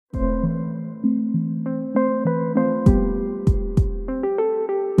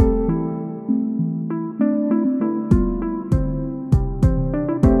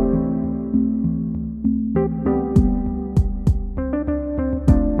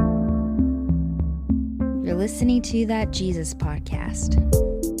You're listening to That Jesus Podcast.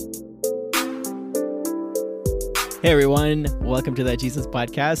 Hey everyone, welcome to That Jesus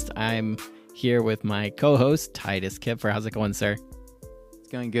Podcast. I'm here with my co-host, Titus Kipfer. How's it going, sir? It's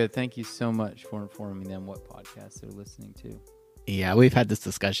going good. Thank you so much for informing them what podcast they're listening to. Yeah, we've had this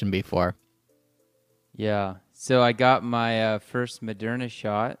discussion before. Yeah, so I got my first Moderna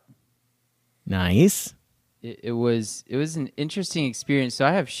shot. Nice. It was an interesting experience. So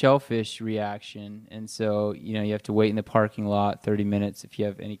I have shellfish reaction, and so you have to wait in the parking lot 30 minutes if you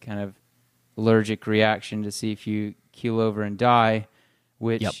have any kind of allergic reaction to see if you keel over and die.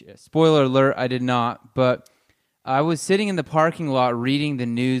 Which, Spoiler alert, I did not. But I was sitting in the parking lot reading the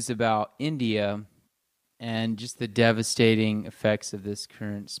news about India and just the devastating effects of this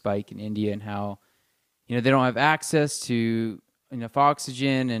current spike in India and how they don't have access to enough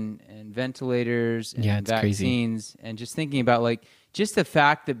oxygen and ventilators and vaccines. Crazy. And just thinking about just the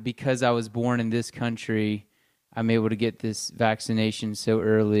fact that because I was born in this country, I'm able to get this vaccination so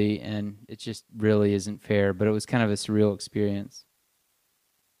early, and it just really isn't fair. But it was kind of a surreal experience.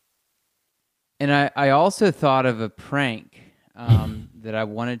 And I also thought of a prank that I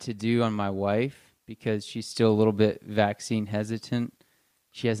wanted to do on my wife because she's still a little bit vaccine hesitant.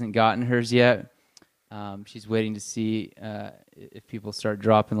 She hasn't gotten hers yet. She's waiting to see if people start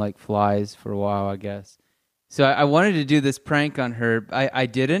dropping like flies for a while, I guess. So I wanted to do this prank on her. I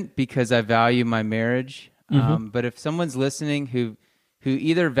didn't because I value my marriage. But if someone's listening who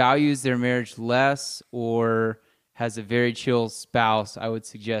either values their marriage less or has a very chill spouse, I would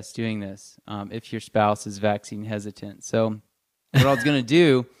suggest doing this if your spouse is vaccine hesitant. So what I was going to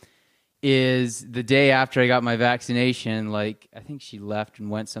do is the day after I got my vaccination, I think she left and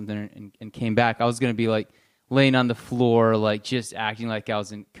went something and came back. I was going to be laying on the floor, just acting like I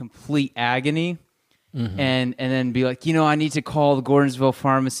was in complete agony. And then be I need to call the Gordonsville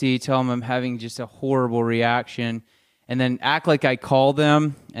pharmacy, tell them I'm having just a horrible reaction, and then act like I call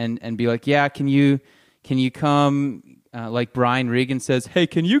them and be like, yeah, can you come? Like Brian Regan says, hey,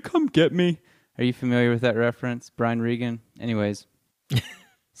 can you come get me? Are you familiar with that reference, Brian Regan? Anyways.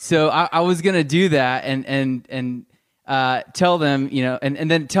 So I was going to do that and tell them,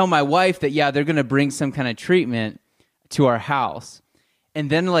 and then tell my wife that, yeah, they're going to bring some kind of treatment to our house. And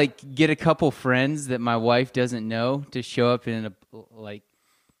then get a couple friends that my wife doesn't know to show up in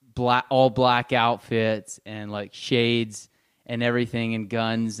all black outfits and shades and everything and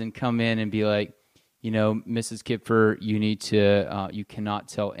guns and come in and be like, Mrs. Kipfer, you need to, you cannot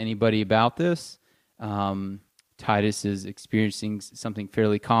tell anybody about this. Titus is experiencing something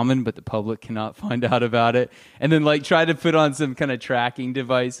fairly common, but the public cannot find out about it. And then try to put on some kind of tracking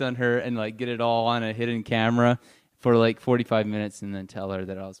device on her and get it all on a hidden camera for 45 minutes and then tell her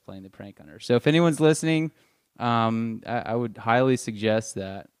that I was playing the prank on her. So if anyone's listening, I would highly suggest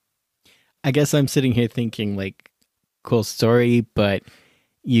that. I guess I'm sitting here thinking cool story, but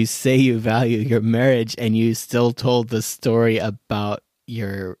you say you value your marriage and you still told the story about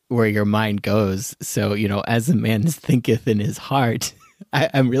where your mind goes. So, as a man thinketh in his heart,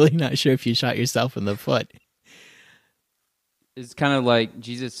 I'm really not sure if you shot yourself in the foot. It's kind of like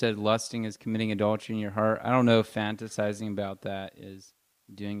Jesus said, lusting is committing adultery in your heart. I don't know if fantasizing about that is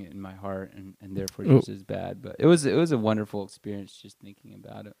doing it in my heart and therefore just as bad. But it was a wonderful experience just thinking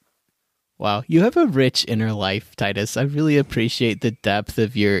about it. Wow, you have a rich inner life, Titus. I really appreciate the depth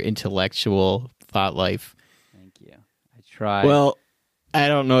of your intellectual thought life. Thank you. I tried. Well, I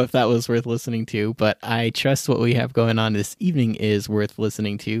don't know if that was worth listening to, but I trust what we have going on this evening is worth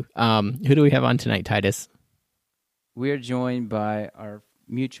listening to. Who do we have on tonight, Titus? We are joined by our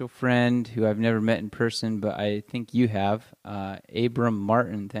mutual friend who I've never met in person, but I think you have, Abram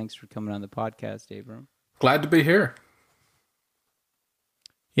Martin. Thanks for coming on the podcast, Abram. Glad to be here.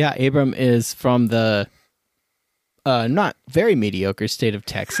 Yeah, Abram is from the not very mediocre state of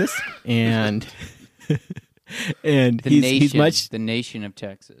Texas, and he's much the nation of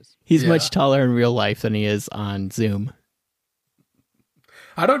Texas. He's much taller in real life than he is on Zoom.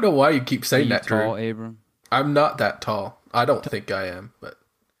 I don't know why you keep saying that, tall, Drew. Abram? I'm not that tall. I don't think I am, but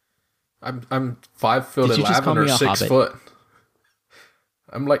I'm 5'11" or 6 foot.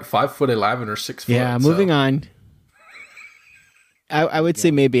 I'm 5'11" or 6 foot. Yeah, moving on. I would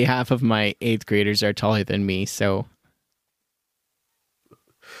say maybe half of my 8th graders are taller than me, so.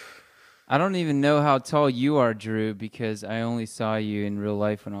 I don't even know how tall you are, Drew, because I only saw you in real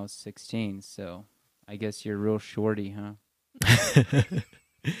life when I was 16, so I guess you're real shorty, huh?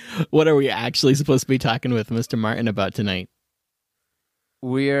 What are we actually supposed to be talking with Mr. Martin about tonight?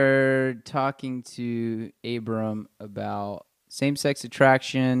 We are talking to Abram about same-sex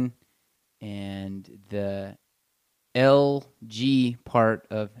attraction and the LG part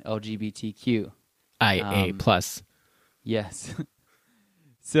of LGBTQ. IA plus. Yes.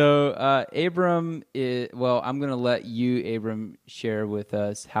 So, Abram, I'm going to let you, Abram, share with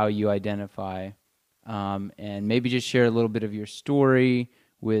us how you identify, and maybe just share a little bit of your story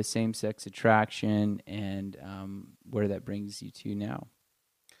with same-sex attraction and where that brings you to now.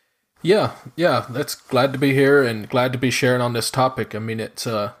 Yeah, that's glad to be here and glad to be sharing on this topic. I mean, it's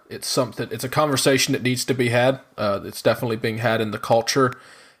a conversation that needs to be had. It's definitely being had in the culture,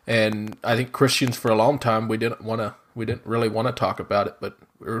 and I think Christians for a long time we didn't really want to talk about it, but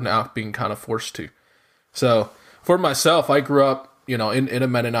we're now being kind of forced to. So for myself, I grew up, in a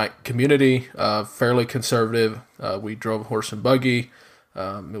Mennonite community, fairly conservative. We drove horse and buggy.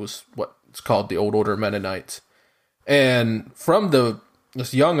 It was what's called the Old Order Mennonites, and from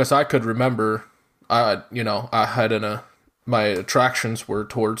as young as I could remember, my attractions were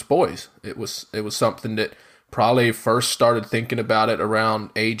towards boys. It was something that probably first started thinking about it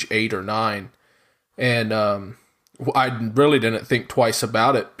around age 8 or 9. And I really didn't think twice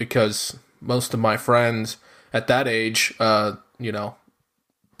about it because most of my friends at that age,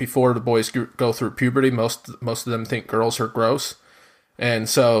 before the boys go through puberty, most of them think girls are gross. And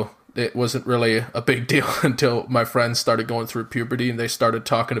so it wasn't really a big deal until my friends started going through puberty and they started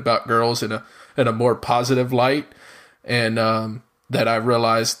talking about girls in a more positive light, and that I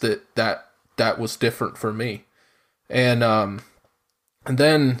realized that was different for me, and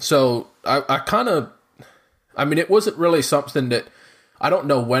then so it wasn't really something that I don't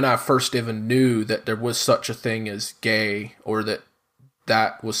know when I first even knew that there was such a thing as gay, or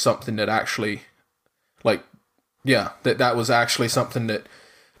that was something that actually that was actually something that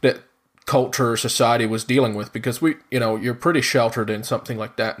culture or society was dealing with, because you're pretty sheltered in something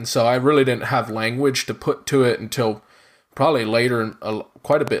like that. And so I really didn't have language to put to it until probably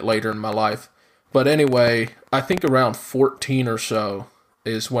quite a bit later in my life. But anyway, I think around 14 or so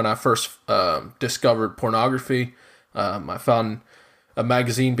is when I first discovered pornography. I found a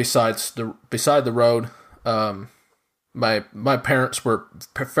magazine beside the road. My parents were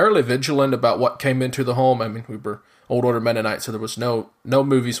fairly vigilant about what came into the home. I mean, we were Old Order Mennonite, so there was no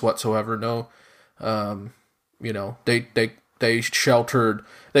movies whatsoever. No, they sheltered,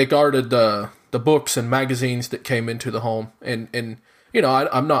 they guarded the books and magazines that came into the home, and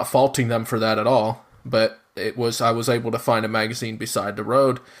I'm not faulting them for that at all. But I was able to find a magazine beside the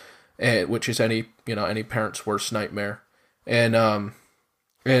road, which is any parent's worst nightmare. And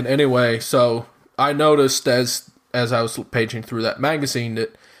anyway, so I noticed as I was paging through that magazine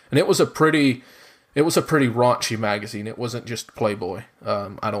and it was a pretty raunchy magazine. It wasn't just Playboy.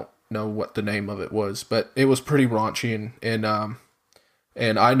 I don't know what the name of it was, but it was pretty raunchy, and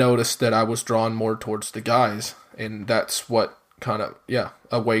I noticed that I was drawn more towards the guys, and that's what kind of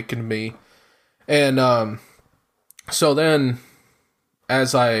awakened me. And so then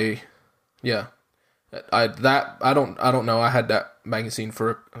as I don't know, I had that magazine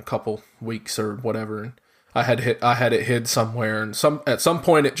for a couple weeks or whatever, and I had it hid somewhere, and at some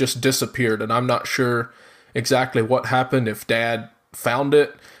point it just disappeared, and I'm not sure exactly what happened. If Dad found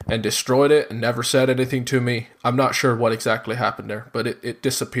it and destroyed it and never said anything to me, I'm not sure what exactly happened there, but it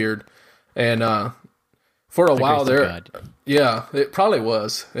disappeared. And for a while there, it probably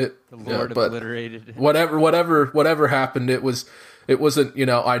was. The Lord obliterated it. Whatever happened, it wasn't.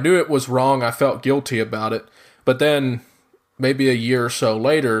 I knew it was wrong. I felt guilty about it, but then maybe a year or so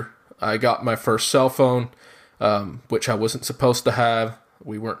later, I got my first cell phone. Which I wasn't supposed to have.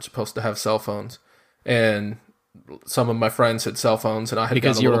 We weren't supposed to have cell phones, and some of my friends had cell phones, and I had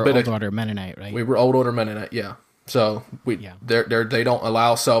because got a little bit Old Order Mennonite, right? We were Old Order Mennonite, yeah. So they don't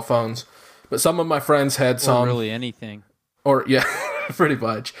allow cell phones, but some of my friends had some. Or really anything. Or pretty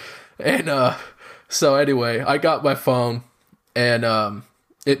much. And so anyway, I got my phone, and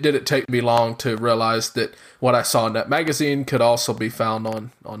it didn't take me long to realize that what I saw in that magazine could also be found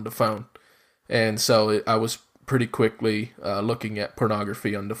on the phone, and so I was pretty quickly looking at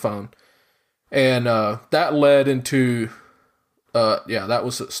pornography on the phone, and that led into that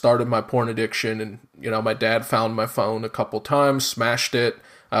was started my porn addiction. And my dad found my phone a couple times, smashed it.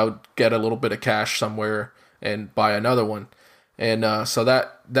 I would get a little bit of cash somewhere and buy another one, and so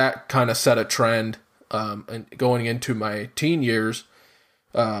that kind of set a trend. And going into my teen years,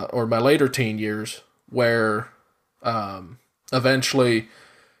 or my later teen years, where eventually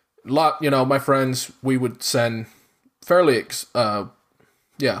my friends, we would send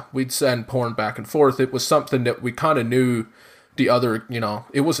we'd send porn back and forth. It was something that we kind of knew the other,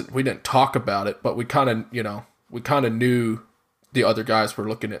 we didn't talk about it, but we kind of knew the other guys were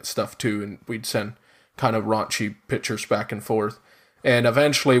looking at stuff too, and we'd send kind of raunchy pictures back and forth. And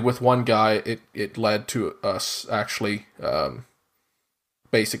eventually with one guy, it led to us actually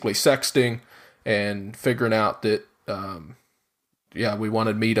basically sexting, and figuring out that, we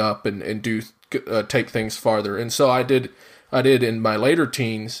wanted to meet up and do take things farther. And so I did in my later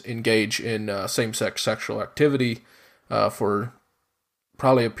teens engage in same-sex sexual activity for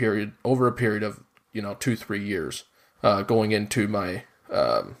probably over a period of 2-3 years, going into my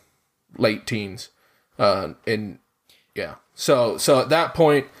late teens, and yeah. So at that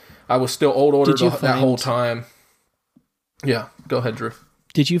point, I was still old order that whole time. Yeah, go ahead, Drew.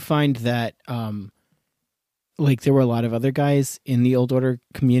 Did you find that there were a lot of other guys in the old order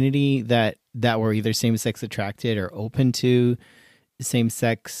community that were either same-sex attracted or open to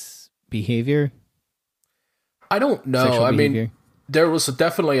same-sex behavior? I don't know. I mean, there was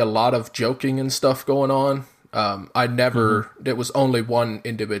definitely a lot of joking and stuff going on. There was only one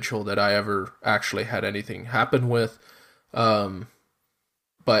individual that I ever actually had anything happen with. But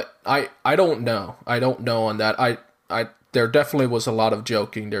I don't know. I don't know on that. There definitely was a lot of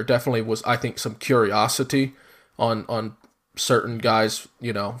joking. There definitely was, I think, some curiosity on certain guys,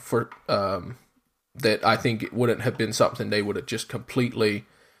 for, that I think it wouldn't have been something they would have just completely,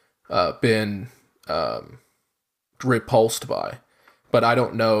 been, repulsed by. But I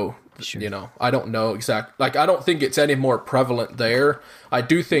don't know, Sure. I don't know exactly, I don't think it's any more prevalent there. I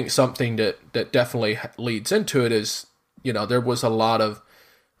do think something that definitely leads into it is, there was a lot of,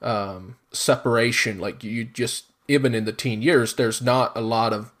 separation. Even in the teen years, there's not a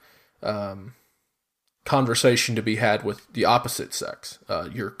lot of, conversation to be had with the opposite sex.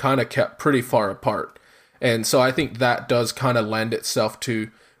 You're kind of kept pretty far apart. And so I think that does kind of lend itself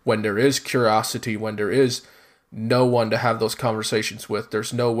to when there is curiosity, when there is no one to have those conversations with,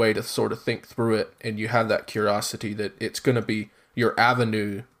 there's no way to sort of think through it, and you have that curiosity that it's going to be your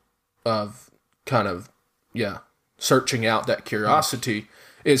avenue of kind of, searching out that curiosity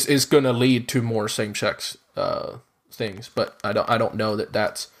is going to lead to more same-sex things. But I don't know that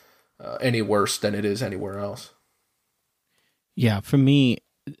that's any worse than it is anywhere else. Yeah, for me,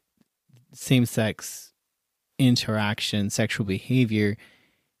 same-sex interaction, sexual behavior,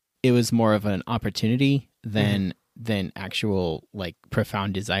 it was more of an opportunity than actual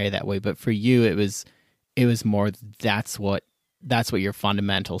profound desire that way. But for you, it was more that's what your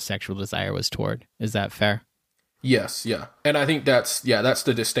fundamental sexual desire was toward. Is that fair? Yes, yeah. And I think that's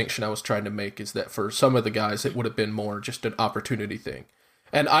the distinction I was trying to make, is that for some of the guys, it would have been more just an opportunity thing.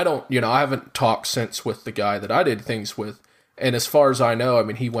 And I haven't talked since with the guy that I did things with. And as far as I know, I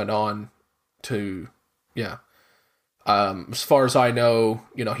mean, he went on to, as far as I know,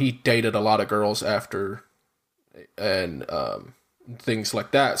 he dated a lot of girls after and things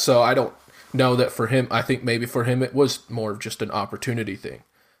like that. So I don't know that for him, I think maybe for him it was more of just an opportunity thing.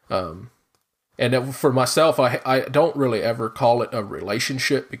 And for myself, I don't really ever call it a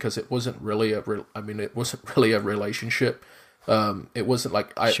relationship, because it wasn't really it wasn't really a relationship. It wasn't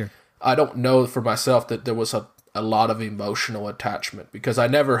Sure. I don't know for myself that there was a lot of emotional attachment, because I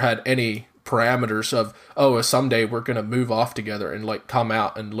never had any parameters of, someday we're going to move off together and come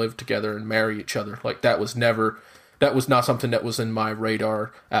out and live together and marry each other. That was not something that was in my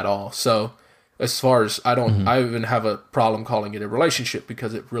radar at all. So as far as I even have a problem calling it a relationship,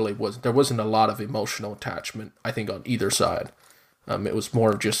 because it really there wasn't a lot of emotional attachment, I think, on either side. It was more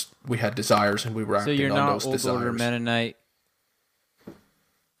of just, we had desires and we were acting on those desires. So you're not old order Mennonite.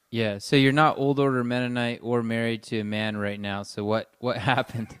 Yeah, so you're not old order Mennonite or married to a man right now. So what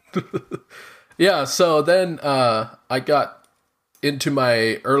happened? Yeah, so then I got into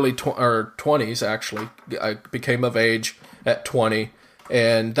my early 20s, actually. I became of age at 20.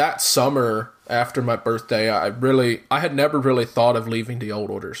 And that summer after my birthday, I had never really thought of leaving the old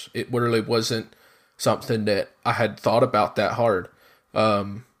orders. It really wasn't something that I had thought about that hard.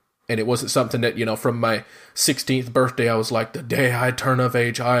 And it wasn't something that, from my 16th birthday, I was like, the day I turn of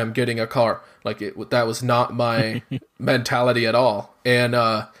age, I am getting a car. That was not my mentality at all. And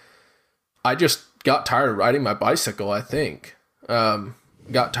I just got tired of riding my bicycle, I think.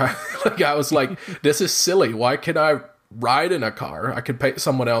 Got tired. I was like, this is silly. Why can I ride in a car? I could pay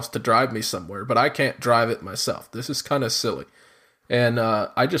someone else to drive me somewhere, but I can't drive it myself. This is kind of silly. And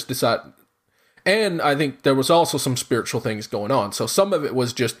I just decided. And I think there was also some spiritual things going on. So some of it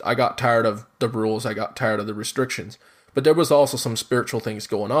was just, I got tired of the rules. I got tired of the restrictions. But there was also some spiritual things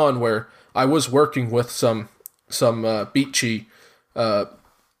going on where I was working with some Beachy,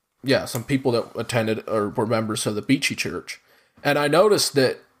 some people that attended or were members of the Beachy Church. And I noticed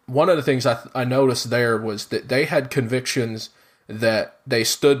that one of the things I noticed there was that they had convictions that they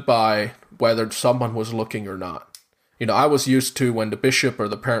stood by whether someone was looking or not. I was used to, when the bishop or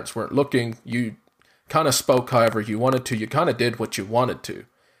the parents weren't looking, you kind of spoke however you wanted to. You kind of did what you wanted to.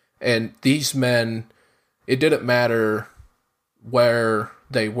 And these men, it didn't matter where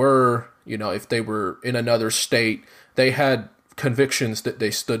they were. you know, if they were in another state, they had convictions that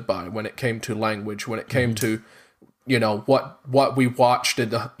they stood by when it came to language, when it came to, you know, what we watched.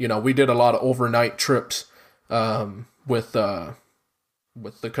 You know, we did a lot of overnight trips with the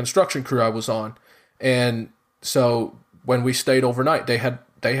construction crew I was on. And so when we stayed overnight, they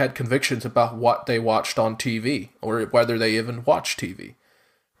had convictions about what they watched on TV or whether they even watched TV.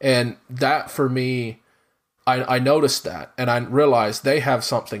 And that, for me, I noticed that, and I realized they have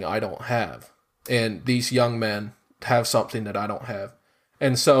something I don't have. And these young men have something that I don't have.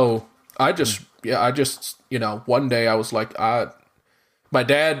 And so I just, you know, one day I was like, my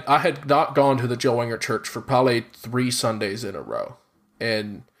dad, I had not gone to the Joe Winger Church for probably 3 Sundays in a row.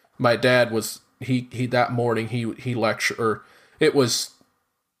 And my dad was, he that morning, he lectured, or it was,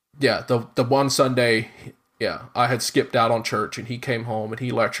 the one Sunday, I had skipped out on church, and he came home and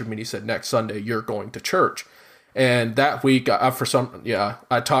he lectured me, and he said, next Sunday, you're going to church. And that week, I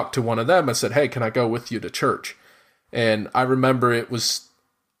talked to one of them and said, hey, can I go with you to church? And I remember it was,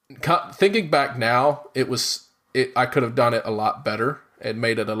 thinking back now, I could have done it a lot better and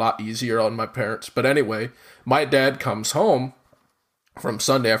made it a lot easier on my parents. But anyway, my dad comes home from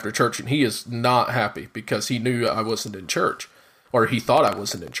Sunday after church, and he is not happy because he knew I wasn't in church, or he thought I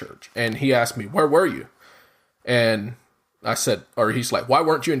wasn't in church. And he asked me, where were you? And I said, or he's like, why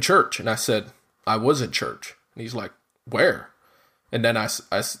weren't you in church? And I said, I was in church. And he's like, where? And then I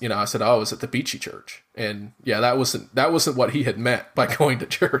said, oh, I was at the Beachy Church. And that wasn't what he had meant by going to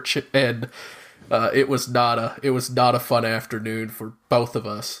church. And it was not a fun afternoon for both of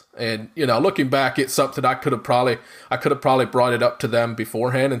us. And, you know, looking back, it's something I could have probably brought it up to them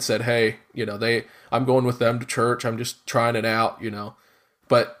beforehand and said, hey, you know, I'm going with them to church. I'm just trying it out, you know.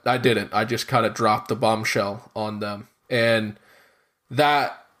 But I didn't. I just kind of dropped the bombshell on them. And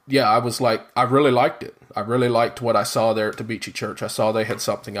that, I was like, I really liked it. I really liked what I saw there at the Beachy Church. I saw they had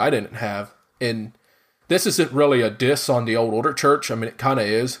something I didn't have. And this isn't really a diss on the old order church. I mean, it kind of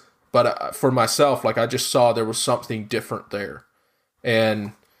is. But for myself, like, I just saw there was something different there.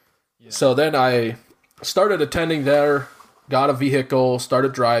 And so then I started attending there, got a vehicle,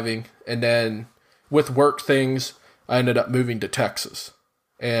 started driving. And then with work things, I ended up moving to Texas.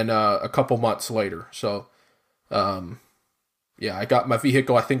 And a couple months later. So, I got my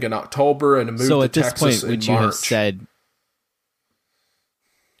vehicle, I think, in October, and moved to Texas in March.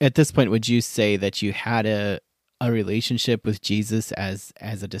 At this point, would you say that you had a relationship with Jesus as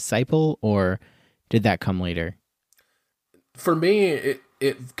a disciple, or did that come later? For me,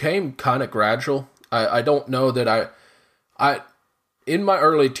 it came kind of gradual. I don't know that I in my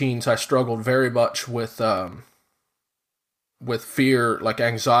early teens, I struggled very much with fear, like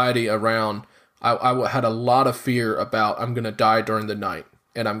anxiety around. I had a lot of fear about I'm going to die during the night,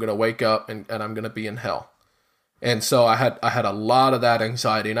 and I'm going to wake up and I'm going to be in hell. And so I had a lot of that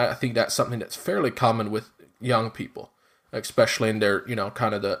anxiety, and I think that's something that's fairly common with young people, especially in their, you know,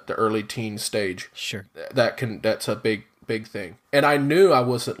 kind of the early teen stage. Sure. That's a big thing. And I knew I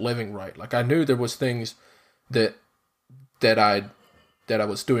wasn't living right. Like, I knew there was things that I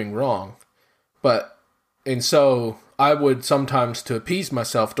was doing wrong. And so I would sometimes, to appease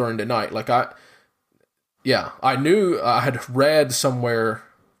myself during the night, like I knew I had read somewhere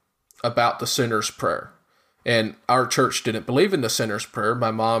about the sinner's prayer, and our church didn't believe in the sinner's prayer.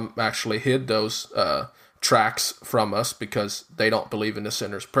 My mom actually hid those tracts from us because they don't believe in the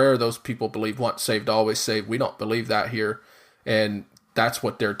sinner's prayer. Those people believe once saved, always saved. We don't believe that here, and that's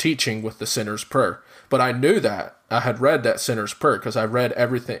what they're teaching with the sinner's prayer. But I knew that. I had read that sinner's prayer because I read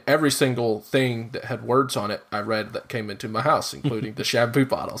every single thing that had words on it. I read that came into my house, including the shampoo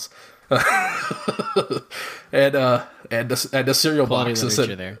bottles, and the cereal boxes.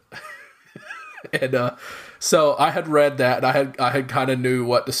 There. And so I had read that, and I had kind of knew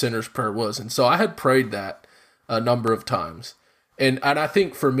what the sinner's prayer was, and so I had prayed that a number of times. And I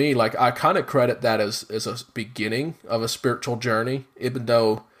think for me, like, I kind of credit that as a beginning of a spiritual journey, even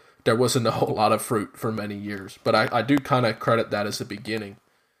though there wasn't a whole lot of fruit for many years. But I do kind of credit that as a beginning.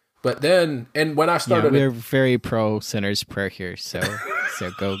 But then, and when I started... we're very pro sinner's prayer here, so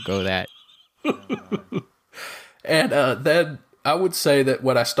go that. And then I would say that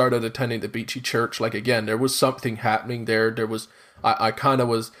when I started attending the Beachy Church, like, again, there was something happening there. There was, I kind of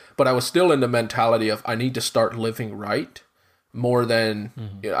was, but I was still in the mentality of I need to start living right more than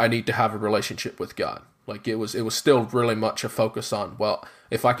I need to have a relationship with God. Like, it was still really much a focus on, well,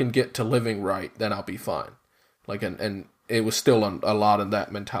 if I can get to living right, then I'll be fine. Like, and it was still a lot of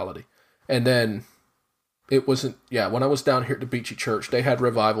that mentality. And then it wasn't, when I was down here at the Beachy Church, they had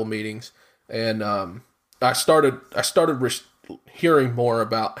revival meetings, and I started hearing more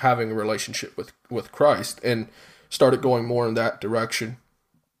about having a relationship with Christ, and started going more in that direction.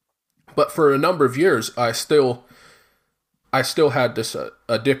 But for a number of years, I still had this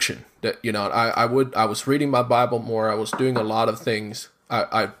addiction that, you know, I was reading my Bible more. I was doing a lot of things.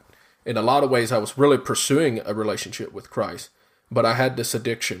 In a lot of ways, I was really pursuing a relationship with Christ, but I had this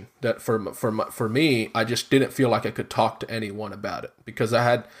addiction that for me, I just didn't feel like I could talk to anyone about it because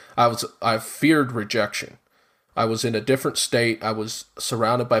I feared rejection. I was in a different state. I was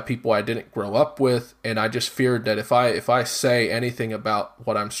surrounded by people I didn't grow up with, and I just feared that if I say anything about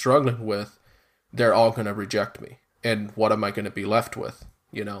what I'm struggling with, they're all going to reject me. And what am I going to be left with,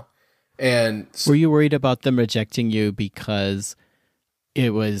 you know? And were you worried about them rejecting you because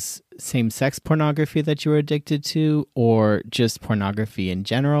it was same-sex pornography that you were addicted to, or just pornography in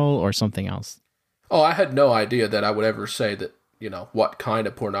general, or something else? Oh, I had no idea that I would ever say that, you know, what kind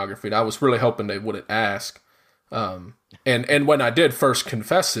of pornography. And I was really hoping they wouldn't ask. And when I did first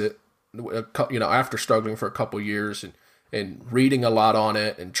confess it, you know, after struggling for a couple years and reading a lot on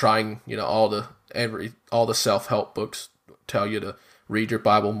it and trying, you know, all the self-help books tell you to read your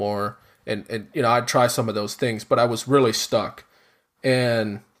Bible more. And, you know, I'd try some of those things, but I was really stuck.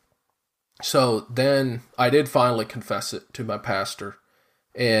 And so then I did finally confess it to my pastor.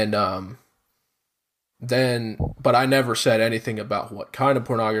 And, but I never said anything about what kind of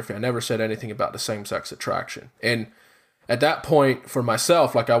pornography. I never said anything about the same-sex attraction. And at that point, for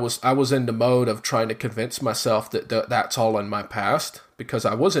myself, like I was in the mode of trying to convince myself that that's all in my past, because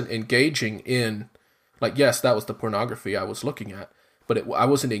I wasn't engaging in, like, yes, that was the pornography I was looking at, but I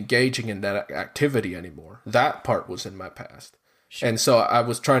wasn't engaging in that activity anymore. That part was in my past. Sure. And so I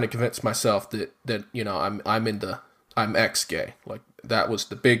was trying to convince myself that you know, I'm ex-gay. Like, that was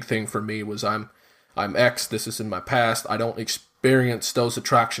the big thing for me, was I'm ex, this is in my past, I don't experience those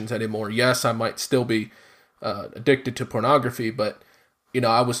attractions anymore. Yes, I might still be addicted to pornography, but, you know,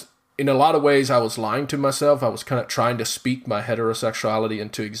 I was, in a lot of ways, I was lying to myself. I was kind of trying to speak my heterosexuality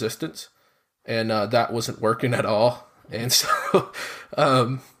into existence, and that wasn't working at all. And so,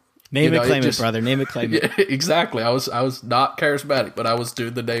 name it, claim it, brother. Name it, claim it. Yeah, exactly. I was not charismatic, but I was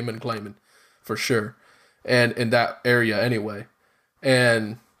doing the name and claiming for sure, and in that area anyway,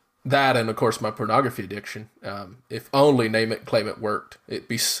 and that, and of course my pornography addiction. If only name it, claim it worked,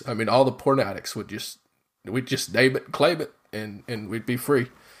 all the porn addicts we'd just name it, claim it, and we'd be free.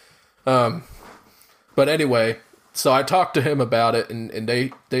 But anyway, so I talked to him about it, and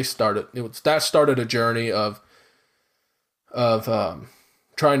they started a journey of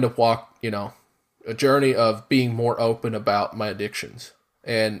trying to walk, you know, a journey of being more open about my addictions.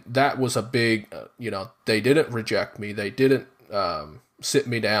 And that was a big, you know, they didn't reject me. They didn't sit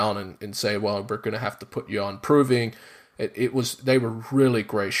me down and say, well, we're going to have to put you on proving. They were really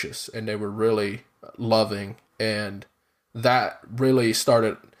gracious, and they were really loving. And that really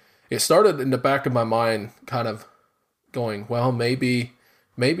started in the back of my mind, kind of going, well, maybe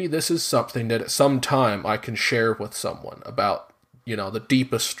this is something that at some time I can share with someone about, you know, the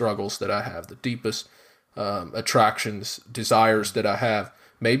deepest struggles that I have, the deepest attractions, desires that I have.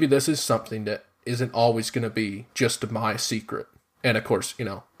 Maybe this is something that isn't always going to be just my secret. And of course, you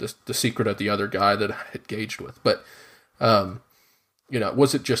know, the secret of the other guy that I had engaged with. But, you know, it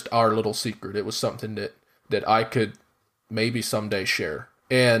wasn't just our little secret. It was something that I could maybe someday share.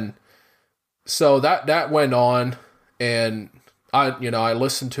 And so that went on, and I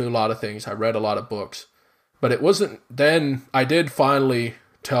listened to a lot of things. I read a lot of books, but it wasn't, then I did finally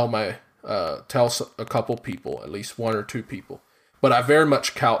tell a couple people, at least one or two people, but I very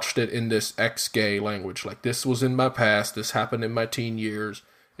much couched it in this ex-gay language. Like, this was in my past, this happened in my teen years,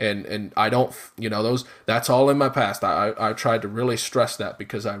 and I don't, you know, that's all in my past. I tried to really stress that,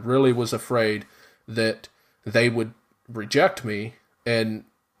 because I really was afraid that they would reject me. And,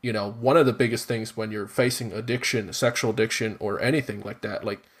 you know, one of the biggest things when you're facing addiction, sexual addiction, or anything like that,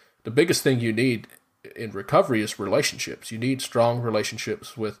 like, the biggest thing you need in recovery is relationships. You need strong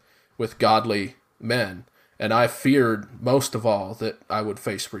relationships with godly men. And I feared most of all that I would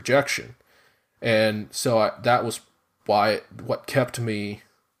face rejection. And so that was what kept me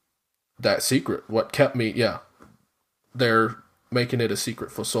that secret, what kept me, they're making it a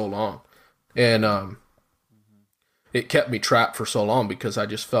secret for so long. And, it kept me trapped for so long, because I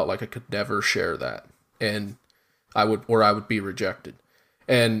just felt like I could never share that, and I would be rejected.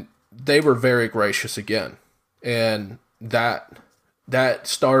 And they were very gracious again. And that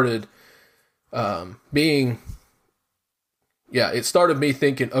started, it started me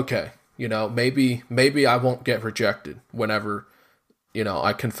thinking, okay, you know, maybe I won't get rejected whenever, you know,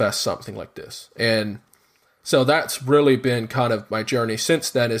 I confess something like this. And so that's really been kind of my journey since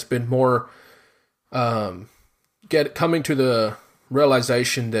then. Has been more, coming to the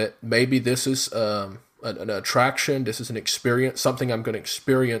realization that maybe this is a an attraction. This is an experience, something I'm going to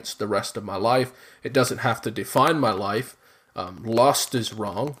experience the rest of my life. It doesn't have to define my life. Lust is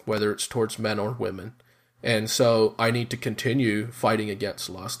wrong, whether it's towards men or women. And so I need to continue fighting against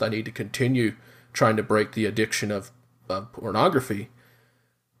lust. I need to continue trying to break the addiction of pornography.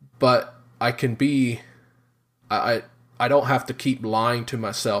 But I can be, I don't have to keep lying to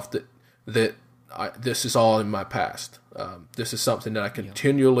myself that this is all in my past. This is something that I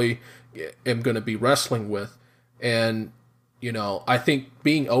continually am going to be wrestling with. And, I think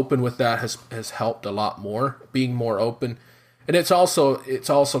being open with that has helped a lot more, being more open. And it's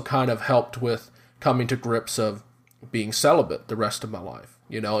also kind of helped with coming to grips of being celibate the rest of my life,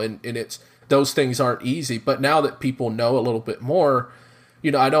 and it's, those things aren't easy. But now that people know a little bit more,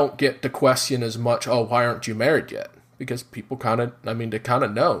 I don't get to question as much, oh, why aren't you married yet? Because people they kind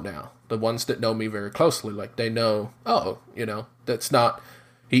of know now. The ones that know me very closely, like they know, oh, that's not,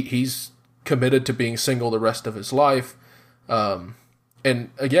 he's committed to being single the rest of his life. And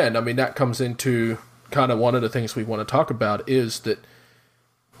again, that comes into kind of one of the things we want to talk about is that,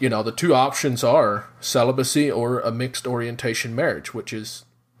 the two options are celibacy or a mixed orientation marriage, which is,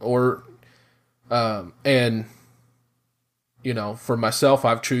 for myself,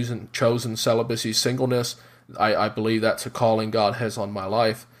 I've chosen celibacy, singleness. I believe that's a calling God has on my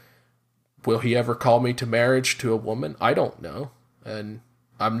life. Will he ever call me to marriage to a woman? I don't know. And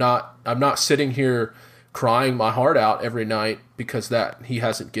I'm not sitting here crying my heart out every night because that he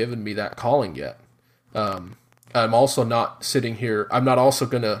hasn't given me that calling yet. I'm also not sitting here. I'm not also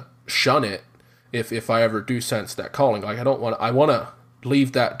going to shun it if I ever do sense that calling. Like I want to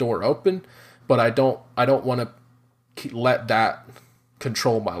leave that door open, but I don't want to let that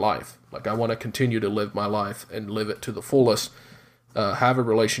control my life. Like I want to continue to live my life and live it to the fullest, have a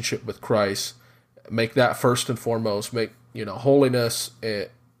relationship with Christ, make that first and foremost, make, holiness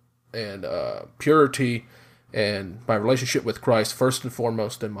and purity and my relationship with Christ first and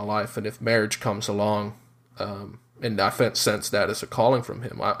foremost in my life. And if marriage comes along, and I sense that as a calling from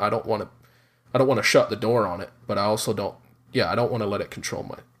him, I don't want to shut the door on it, but I also I don't want to let it control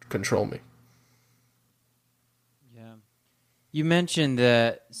me. Yeah. You mentioned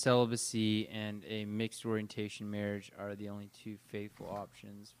that celibacy and a mixed orientation marriage are the only two faithful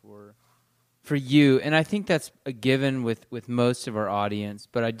options for you, and I think that's a given with most of our audience,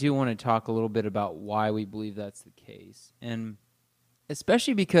 but I do want to talk a little bit about why we believe that's the case. And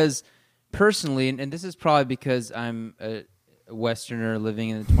especially because personally, and this is probably because I'm a Westerner living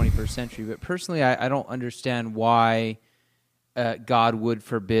in the 21st century, but personally I don't understand why God would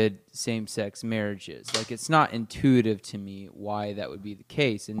forbid same-sex marriages. Like, it's not intuitive to me why that would be the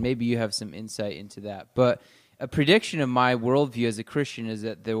case, and maybe you have some insight into that. But a prediction of my worldview as a Christian is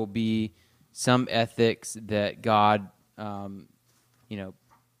that there will be some ethics that God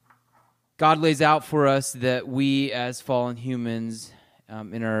lays out for us that we as fallen humans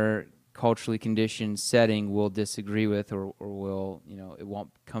in our culturally conditioned setting will disagree with or will, it won't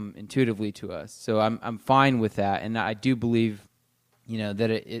come intuitively to us. So I'm fine with that, and I do believe,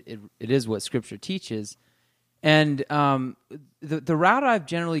 that it is what Scripture teaches. And the route I've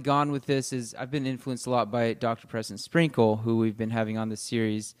generally gone with this is I've been influenced a lot by Dr. Preston Sprinkle, who we've been having on this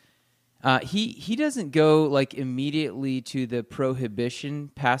series. He doesn't go like immediately to the prohibition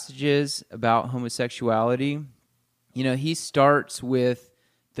passages about homosexuality. He starts with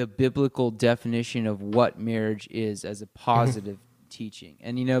the biblical definition of what marriage is as a positive teaching.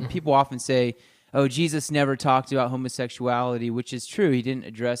 And, people often say, oh, Jesus never talked about homosexuality, which is true. He didn't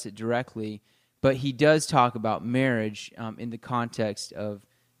address it directly, but he does talk about marriage in the context of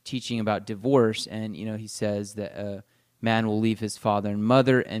teaching about divorce. And, he says that a man will leave his father and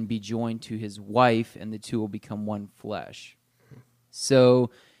mother and be joined to his wife, and the two will become one flesh. So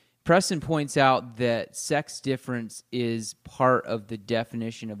Preston points out that sex difference is part of the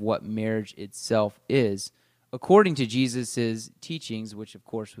definition of what marriage itself is, according to Jesus' teachings, which of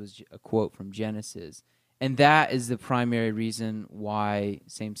course was a quote from Genesis. And that is the primary reason why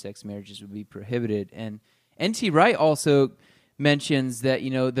same-sex marriages would be prohibited. And N.T. Wright also mentions that,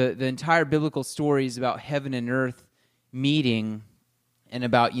 the entire biblical story is about heaven and earth meeting and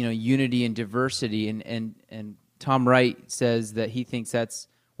about, unity and diversity. And Tom Wright says that he thinks that's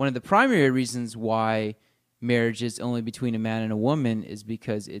one of the primary reasons why marriage is only between a man and a woman is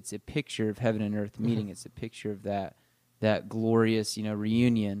because it's a picture of heaven and earth meeting. It's a picture of that glorious,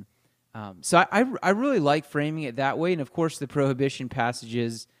 reunion. So I really like framing it that way. And of course, the prohibition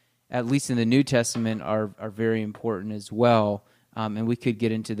passages, at least in the New Testament, are very important as well. And we could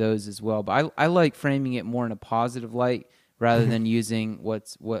get into those as well. But I like framing it more in a positive light rather than using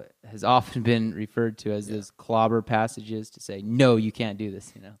what has often been referred to as those clobber passages to say, no, you can't do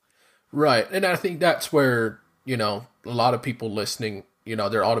this, Right. And I think that's where, a lot of people listening,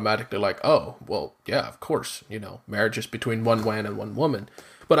 they're automatically like, oh, well, yeah, of course, marriage is between one man and one woman.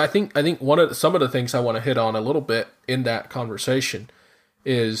 But I think some of the things I want to hit on a little bit in that conversation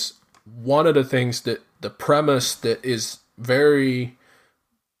is one of the things that the premise that is very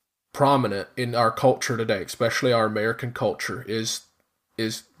prominent in our culture today, especially our American culture, is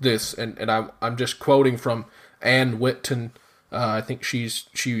this, and I'm just quoting from Ann Whitten. I think she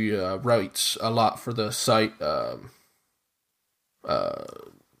writes a lot for the site. I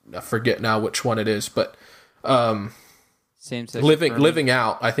forget now which one it is, but Same-sex living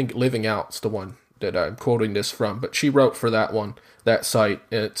out. I think Living Out's the one that I'm quoting this from. But she wrote for that site.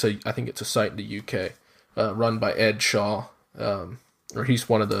 I think it's a site in the UK, run by Ed Shaw, or he's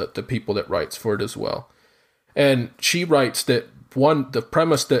one of the people that writes for it as well. And she writes that the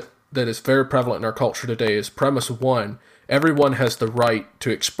premise that is very prevalent in our culture today is premise 1: everyone has the right to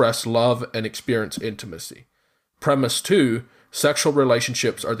express love and experience intimacy. Premise 2: sexual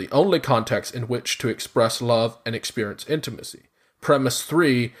relationships are the only context in which to express love and experience intimacy. Premise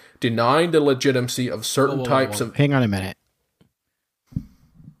 3: denying the legitimacy of certain types of... Hang on a minute.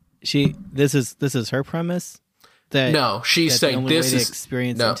 This is her premise? No, she's saying this is...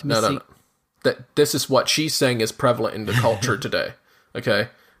 experience no, intimacy? no. That this is what she's saying is prevalent in the culture today. Okay?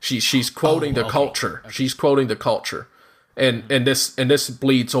 She's quoting the culture. Okay. She's quoting the culture. And this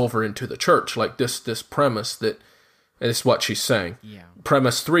bleeds over into the church, like this premise that... And it's what she's saying. Yeah.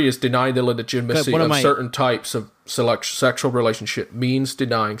 Premise 3 is denying the legitimacy of certain types of sexual relationship means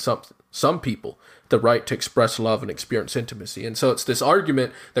denying some people the right to express love and experience intimacy. And so it's this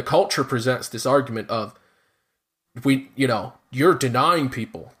argument, the culture presents this argument of, you're denying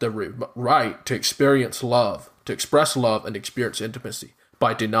people the right to experience love, to express love and experience intimacy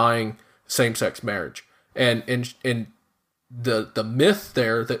by denying same-sex marriage. And the myth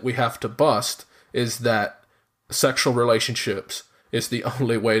there that we have to bust is that sexual relationships is the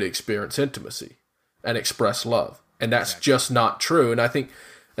only way to experience intimacy and express love. And that's just not true. And I think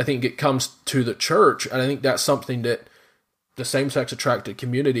it comes to the church, and I think that's something that the same-sex attracted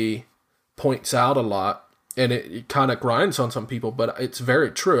community points out a lot, and it kind of grinds on some people, but it's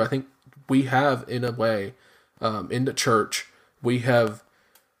very true. I think we have, in a way, in the church, we have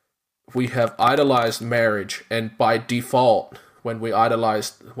idolized marriage, and by default, when we've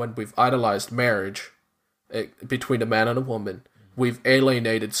idolized marriage between a man and a woman, we've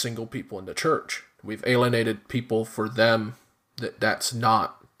alienated single people in the church. We've alienated people for them that's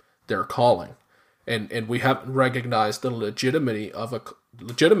not their calling, and we haven't recognized the legitimacy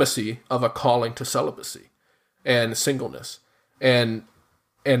of a calling to celibacy and singleness, and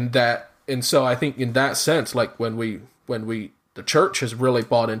so I think in that sense, like when the church has really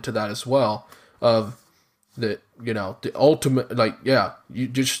bought into that as well, of that, the ultimate, like, yeah, you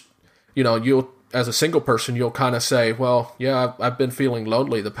just, you'll, as a single person, you'll kind of say, well, yeah, I've been feeling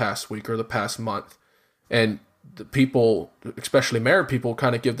lonely the past week or the past month. And the people, especially married people,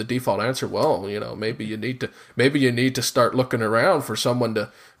 kind of give the default answer, well, maybe you need to start looking around for someone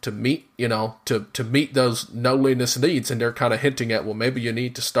to meet, to meet those loneliness needs. And they're kind of hinting at, well, maybe you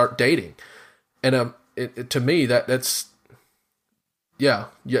need to start dating. And to me, that's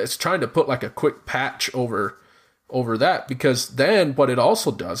it's trying to put like a quick patch over that, because then what it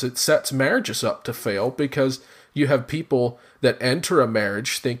also does, it sets marriages up to fail, because you have people that enter a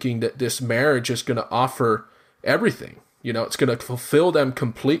marriage thinking that this marriage is going to offer everything, it's going to fulfill them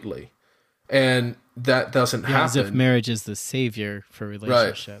completely, and that doesn't happen. As if marriage is the savior for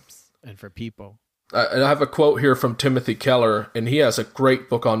relationships and for people. And I have a quote here from Timothy Keller, and he has a great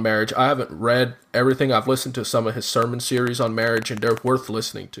book on marriage. I haven't read everything. I've listened to some of his sermon series on marriage, and they're worth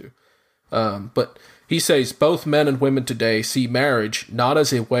listening to. But he says, both men and women today see marriage not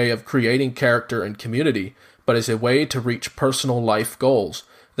as a way of creating character and community, but as a way to reach personal life goals.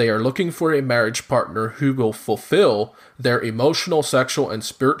 They are looking for a marriage partner who will fulfill their emotional, sexual, and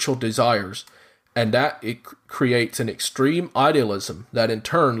spiritual desires, and that it creates an extreme idealism that in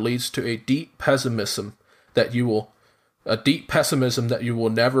turn leads to a deep pessimism that you will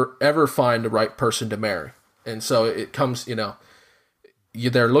never ever find the right person to marry. And so it comes,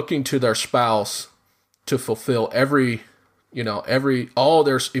 they're looking to their spouse to fulfill all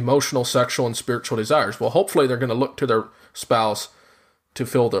their emotional, sexual, and spiritual desires. Well, hopefully they're going to look to their spouse to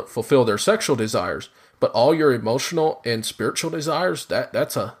fulfill their sexual desires, but all your emotional and spiritual desires,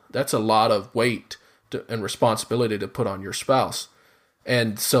 that's a lot of weight and responsibility to put on your spouse.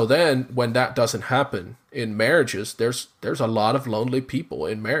 And so then when that doesn't happen in marriages, there's a lot of lonely people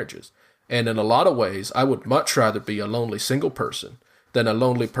in marriages. And in a lot of ways, I would much rather be a lonely single person than a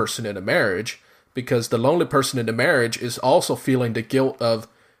lonely person in a marriage, because the lonely person in a marriage is also feeling the guilt of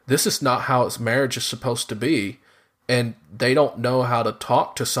this is not how marriage is supposed to be. And they don't know how to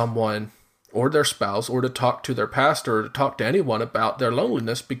talk to someone or their spouse or to talk to their pastor or to talk to anyone about their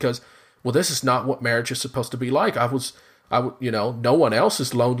loneliness because, well, this is not what marriage is supposed to be like. No one else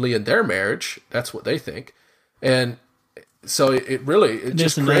is lonely in their marriage. That's what they think. And so it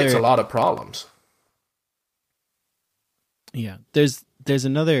just creates a lot of problems. Yeah. There's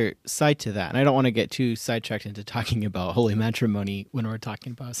another side to that. And I don't want to get too sidetracked into talking about holy matrimony when we're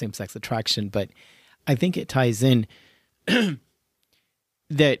talking about same-sex attraction, but I think it ties in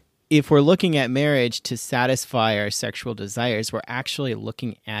that if we're looking at marriage to satisfy our sexual desires, we're actually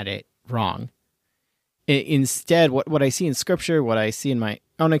looking at it wrong. Instead, what I see in Scripture, what I see in my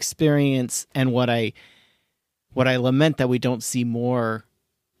own experience, and what I lament that we don't see more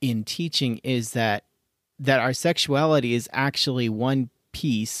in teaching is that our sexuality is actually one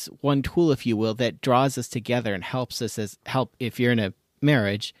piece, one tool, if you will, that draws us together and helps us if you're in a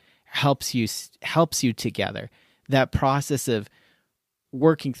marriage, helps you together. That process of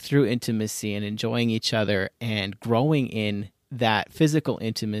working through intimacy and enjoying each other and growing in that physical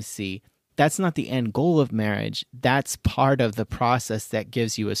intimacy, that's not the end goal of marriage. That's part of the process that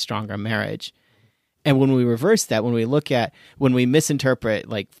gives you a stronger marriage. And when we reverse that, when we misinterpret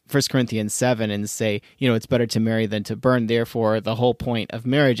like 1 Corinthians 7 and say, it's better to marry than to burn, therefore the whole point of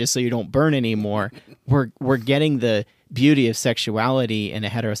marriage is so you don't burn anymore, we're getting the beauty of sexuality in a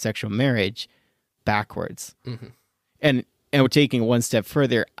heterosexual marriage backwards. Mm-hmm. And we're taking it one step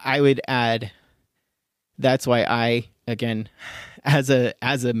further. I would add, that's why I, again, as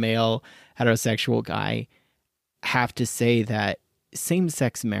a male heterosexual guy, have to say that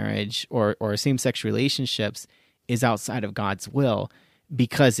same-sex marriage or same-sex relationships is outside of God's will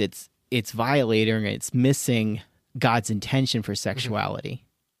because it's violating, it's missing God's intention for sexuality.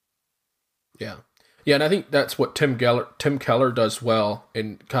 Yeah. Yeah, and I think that's what Tim Keller does well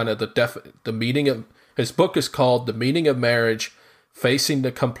in kind of the meaning of his book is called The Meaning of Marriage: Facing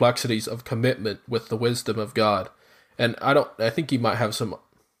the Complexities of Commitment with the Wisdom of God. And I think he might have some,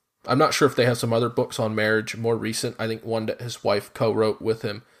 I'm not sure if they have some other books on marriage more recent. I think one that his wife co-wrote with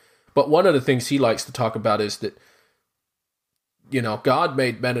him. But one of the things he likes to talk about is that, God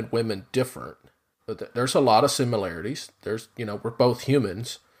made men and women different. There's a lot of similarities. We're both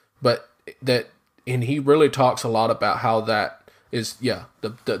humans, but and he really talks a lot about how that is,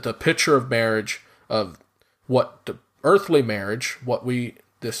 the picture of marriage, of what the earthly marriage,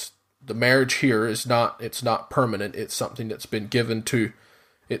 the marriage here is not, it's not permanent. It's something that's been given to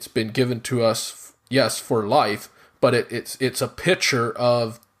us, yes, for life, but it's a picture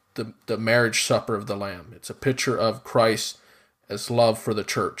of the marriage supper of the Lamb. It's a picture of Christ as love for the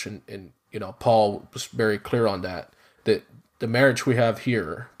church. And Paul was very clear on that the marriage we have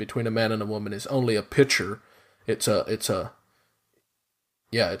here between a man and a woman is only a picture. It's a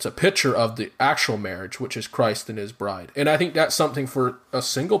picture of the actual marriage, which is Christ and his bride. And I think that's something for us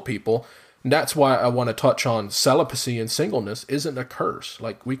single people. And that's why I want to touch on celibacy and singleness isn't a curse.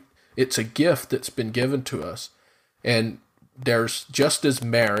 It's a gift that's been given to us. And there's, just as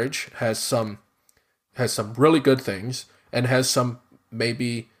marriage has some really good things and has some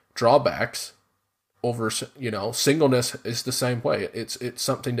maybe drawbacks over, singleness is the same way. It's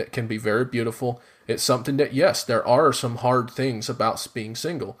something that can be very beautiful. It's something that, yes, there are some hard things about being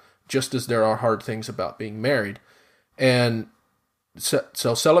single, just as there are hard things about being married. And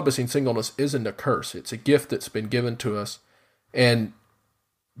so celibacy and singleness isn't a curse. It's a gift that's been given to us. And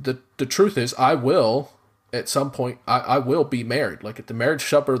the truth is, I will, at some point, I will be married. Like at the marriage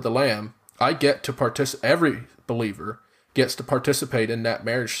supper of the Lamb, I get to participate, every believer gets to participate in that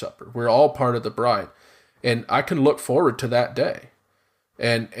marriage supper. We're all part of the bride. And I can look forward to that day.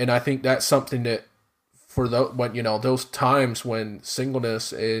 And I think that's something that for those times when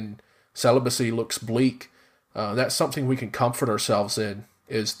singleness and celibacy looks bleak, that's something we can comfort ourselves in,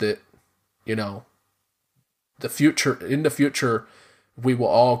 is that, in the future, we will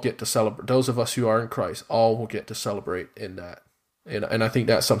all get to celebrate. Those of us who are in Christ, all will get to celebrate in that. And I think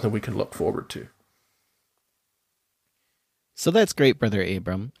that's something we can look forward to. So that's great, Brother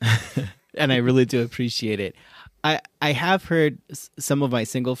Abram. And I really do appreciate it. I have heard some of my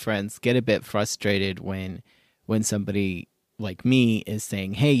single friends get a bit frustrated when somebody like me is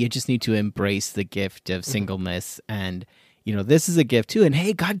saying, hey, you just need to embrace the gift of singleness. And, this is a gift too. And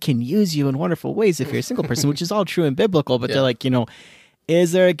hey, God can use you in wonderful ways if you're a single person, which is all true and biblical. But they're like,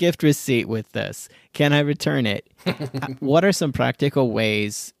 is there a gift receipt with this? Can I return it? What are some practical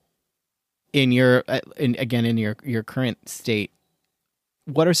ways in your current state?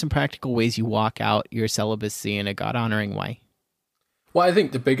 What are some practical ways you walk out your celibacy in a God-honoring way? Well, I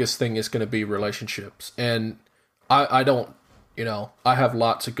think the biggest thing is going to be relationships. And I don't I have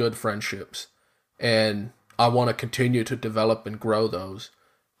lots of good friendships, and I want to continue to develop and grow those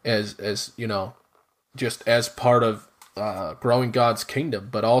as just as part of growing God's kingdom,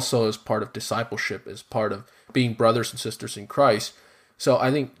 but also as part of discipleship, as part of being brothers and sisters in Christ. So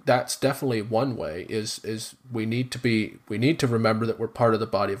I think that's definitely one way is we need to remember that we're part of the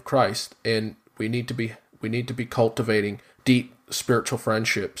body of Christ, and we need to be cultivating deep spiritual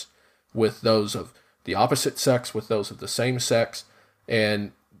friendships with those of the opposite sex, with those of the same sex,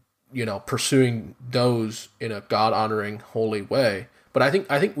 and pursuing those in a God-honoring, holy way. But I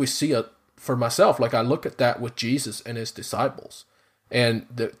think we see for myself, like I look at that with Jesus and his disciples, and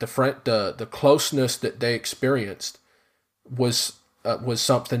the closeness that they experienced was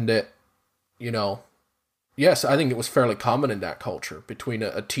something that, yes, I think it was fairly common in that culture between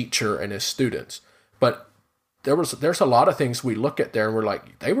a teacher and his students. But there's a lot of things we look at there and we're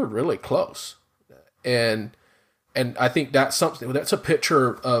like, they were really close. And I think that's a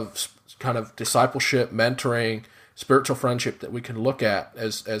picture of kind of discipleship, mentoring, spiritual friendship that we can look at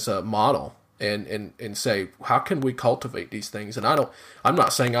as a model and say, how can we cultivate these things? And I'm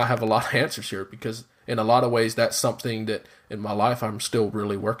not saying I have a lot of answers here, because in a lot of ways that's something that in my life I'm still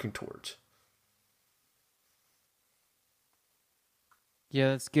really working towards. Yeah,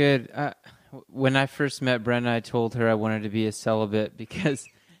 that's good. When I first met Brenda, I told her I wanted to be a celibate because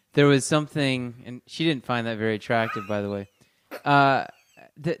there was something, and she didn't find that very attractive, by the way.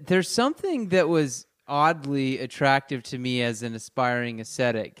 There's something that was oddly attractive to me as an aspiring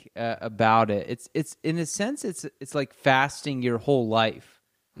ascetic about it. It's in a sense, it's like fasting your whole life.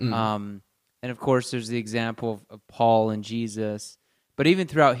 And of course, there's the example of Paul and Jesus. But even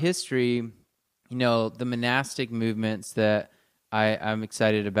throughout history, the monastic movements that I'm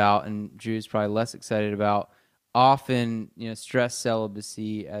excited about, and Drew's probably less excited about, often stress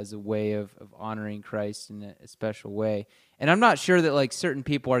celibacy as a way of honoring Christ in a special way. And I'm not sure that like certain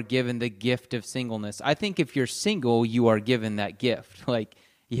people are given the gift of singleness. I think if you're single, you are given that gift. And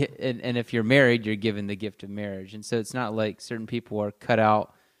if you're married, you're given the gift of marriage. And so it's not like certain people are cut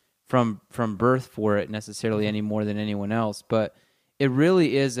out from birth for it necessarily any more than anyone else. But it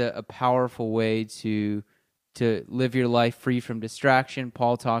really is a powerful way to live your life free from distraction.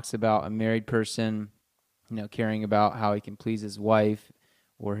 Paul talks about a married person, caring about how he can please his wife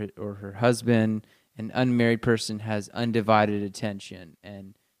or her husband. An unmarried person has undivided attention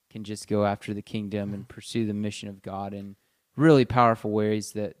and can just go after the kingdom and pursue the mission of God in really powerful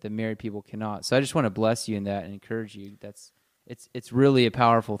ways that the married people cannot. So I just want to bless you in that and encourage you. It's really a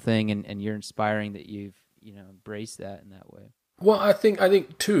powerful thing, and you're inspiring that you've embraced that in that way. Well, I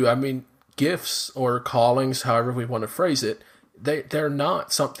think too. I mean, gifts or callings, however we want to phrase it, they're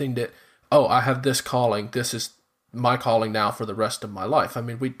not something that, oh, I have this calling, this is my calling now for the rest of my life. I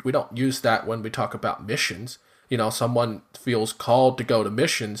mean, we don't use that when we talk about missions. Someone feels called to go to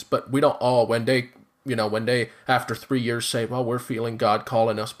missions, but we don't all, when they after 3 years say, well, we're feeling God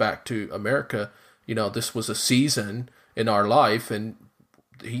calling us back to America, this was a season in our life, and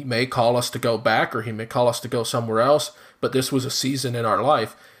he may call us to go back or he may call us to go somewhere else, but this was a season in our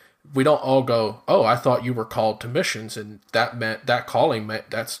life. We don't all go, oh, I thought you were called to missions, and that calling meant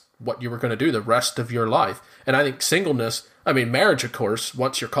that's what you were going to do the rest of your life. And I think singleness, I mean, marriage, of course,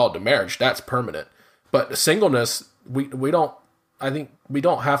 once you're called to marriage, that's permanent. But singleness, we don't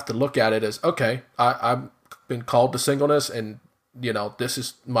have to look at it as, okay, I've been called to singleness, and this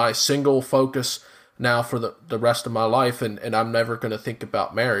is my single focus now for the rest of my life, and I'm never going to think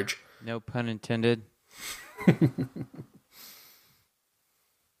about marriage. No pun intended.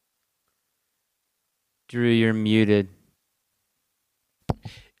 Drew, you're muted.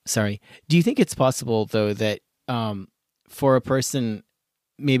 Sorry. Do you think it's possible, though, that for a person,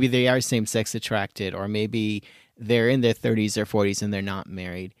 maybe they are same-sex attracted, or maybe they're in their 30s or 40s and they're not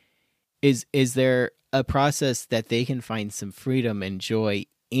married, is there a process that they can find some freedom and joy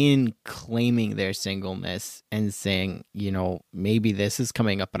in claiming their singleness and saying, maybe this is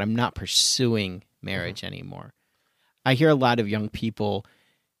coming up, but I'm not pursuing marriage anymore? I hear a lot of young people,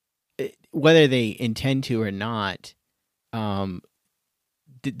 whether they intend to or not,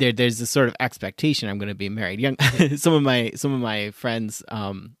 there's this sort of expectation I'm going to be married. Some of my friends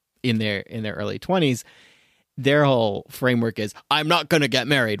in their early 20s, their whole framework is, I'm not going to get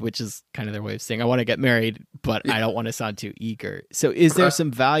married, which is kind of their way of saying I want to get married, but I don't want to sound too eager. So is there some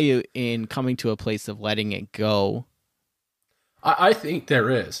value in coming to a place of letting it go? I think there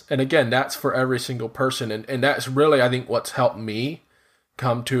is. And again, that's for every single person. And that's really, I think, what's helped me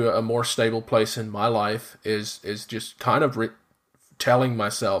come to a more stable place in my life is just kind of telling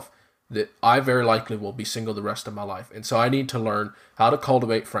myself that I very likely will be single the rest of my life. And so I need to learn how to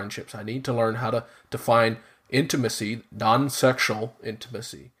cultivate friendships. I need to learn how to find intimacy, non-sexual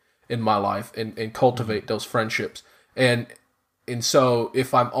intimacy in my life, and cultivate those friendships. And so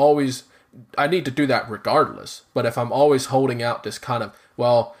if I'm always, I need to do that regardless. But if I'm always holding out this kind of,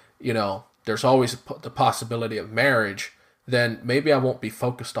 well, there's always the possibility of marriage, then maybe I won't be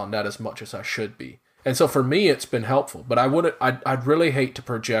focused on that as much as I should be. And so for me, it's been helpful. But I'd really hate to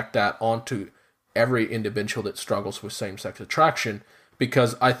project that onto every individual that struggles with same-sex attraction,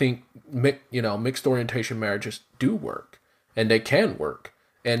 because I think mixed orientation marriages do work, and they can work.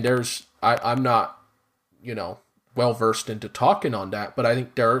 And I'm not well versed into talking on that, but I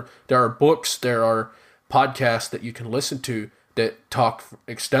think there are books, there are podcasts that you can listen to that talk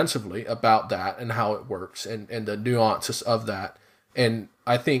extensively about that and how it works and the nuances of that. And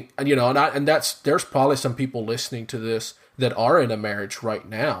I think there's probably some people listening to this that are in a marriage right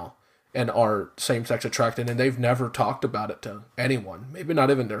now and are same-sex attracted, and they've never talked about it to anyone, maybe not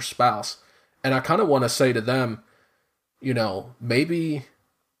even their spouse. And I kind of want to say to them, maybe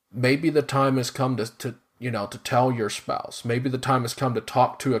the time has come to tell your spouse. Maybe the time has come to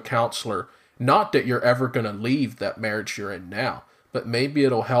talk to a counselor. Not that you're ever going to leave that marriage you're in now, but maybe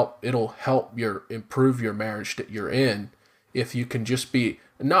it'll help improve your marriage that you're in, if you can just be,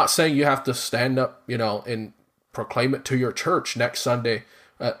 not saying you have to stand up, and proclaim it to your church next Sunday,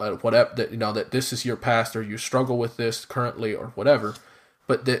 whatever, that this is your pastor, you struggle with this currently or whatever,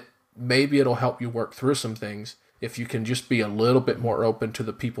 but that maybe it'll help you work through some things if you can just be a little bit more open to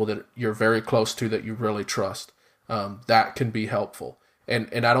the people that you're very close to, that you really trust. That can be helpful.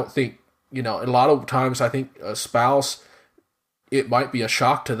 And I don't think, a lot of times I think a spouse, it might be a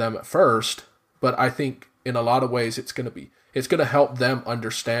shock to them at first, but I think in a lot of ways it's going to help them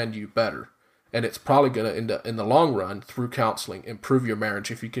understand you better. And it's probably going to, in the long run, through counseling, improve your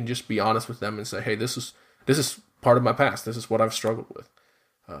marriage if you can just be honest with them and say, hey, this is part of my past. This is what I've struggled with.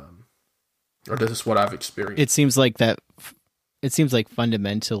 Or this is what I've experienced. It seems like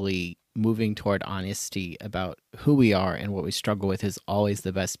fundamentally moving toward honesty about who we are and what we struggle with is always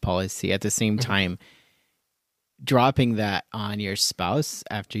the best policy. At the same time, dropping that on your spouse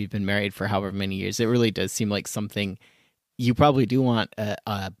after you've been married for however many years, it really does seem like something you probably do want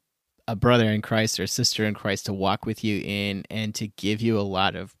a brother in Christ or a sister in Christ to walk with you in, and to give you a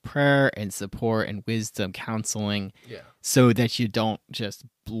lot of prayer and support and wisdom, counseling, so that you don't just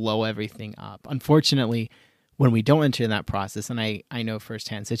blow everything up. Unfortunately, when we don't enter in that process, and I know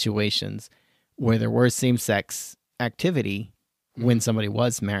firsthand situations where there was same-sex activity when somebody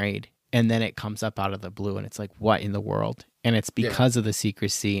was married, and then it comes up out of the blue, and it's like, what in the world? And it's because of the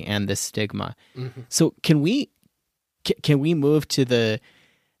secrecy and the stigma. So can we move to the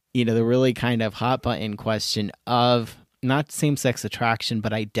really kind of hot button question of not same-sex attraction,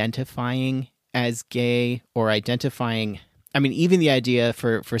 but identifying as gay, or identifying, even the idea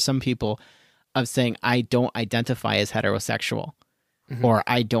for some people of saying, I don't identify as heterosexual, or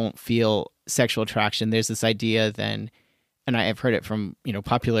I don't feel sexual attraction. There's this idea then, and I've heard it from,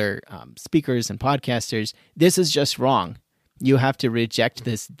 popular speakers and podcasters, this is just wrong. You have to reject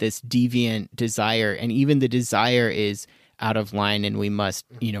this deviant desire, and even the desire is out of line, and we must,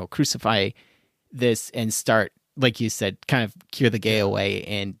 crucify this and start, like you said, kind of cure the gay away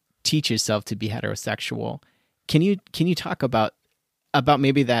and teach yourself to be heterosexual. Can you talk about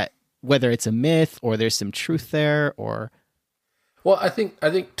maybe that, whether it's a myth or there's some truth there, or? Well, I think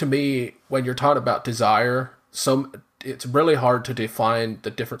to me, when you're talking about desire, it's really hard to define the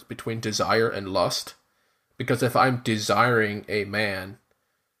difference between desire and lust, because if I'm desiring a man,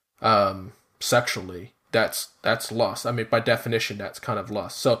 sexually, that's lust. By definition, that's kind of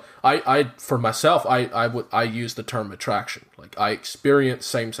lust. So I for myself, I use the term attraction. Like, I experience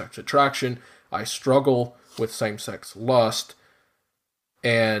same-sex attraction. I struggle with same-sex lust,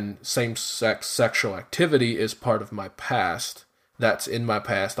 and same-sex sexual activity is part of my past. That's in my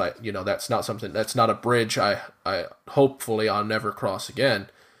past. That's not something, that's not a bridge I hopefully I'll never cross again.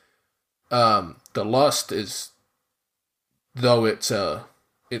 The lust is, though it's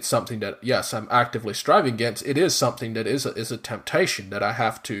something that, yes, I'm actively striving against, it is something that is a temptation that I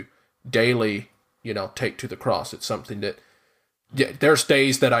have to daily, take to the cross. It's something that, there's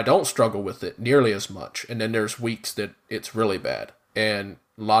days that I don't struggle with it nearly as much, and then there's weeks that it's really bad. And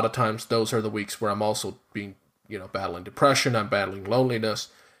a lot of times those are the weeks where I'm also being, battling depression, I'm battling loneliness,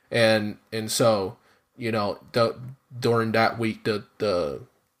 and so, during that week, the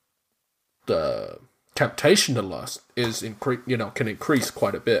temptation to lust can increase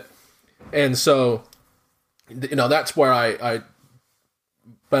quite a bit. And so, that's where I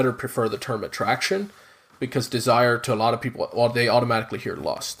better prefer the term attraction, because desire, to a lot of people, they automatically hear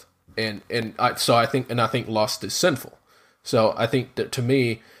lust. And I think lust is sinful. So I think that, to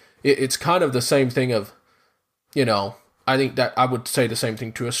me, it's kind of the same thing of, you know, I think that I would say the same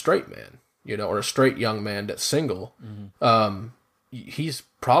thing to a straight man, you know, or a straight young man that's single. He's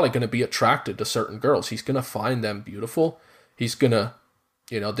probably going to be attracted to certain girls. He's going to find them beautiful. He's going to,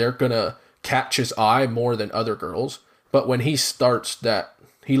 you know, they're going to catch his eye more than other girls. But when he starts that,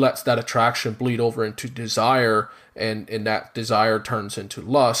 he lets that attraction bleed over into desire, and that desire turns into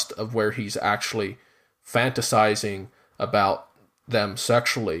lust, of where he's actually fantasizing about them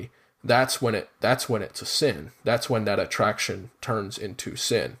sexually. That's when it's a sin. That's when that attraction turns into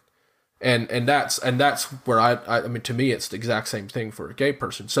sin. And that's where I mean, to me, it's the exact same thing for a gay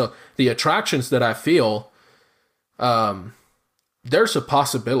person. So the attractions that I feel, there's a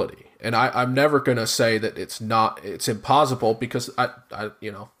possibility. And I'm never going to say that it's impossible, because I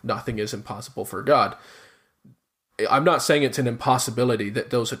you know, nothing is impossible for God. I'm not saying it's an impossibility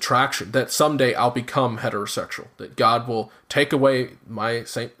that those attractions, that someday I'll become heterosexual, that God will take away my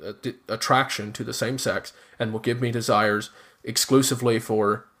attraction to the same sex and will give me desires exclusively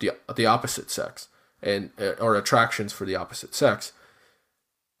for the opposite sex, and or attractions for the opposite sex.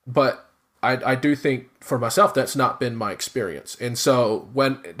 But I do think for myself that's not been my experience. And so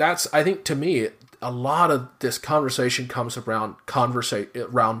I think to me, a lot of this conversation comes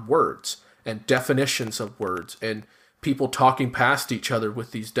around words and definitions of words, and people talking past each other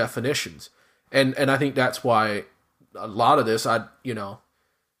with these definitions. And I think that's why a lot of this,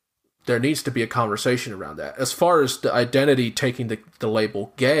 there needs to be a conversation around that. As far as the identity taking the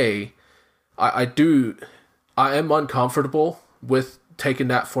label gay, I am uncomfortable with taking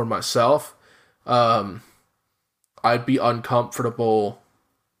that for myself. I'd be uncomfortable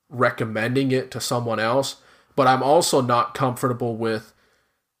recommending it to someone else, but I'm also not comfortable with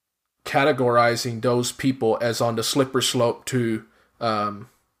categorizing those people as on the slippery slope to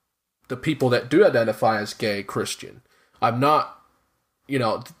the people that do identify as gay Christian. I'm not,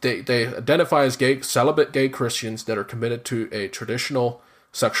 they identify as gay, celibate gay Christians that are committed to a traditional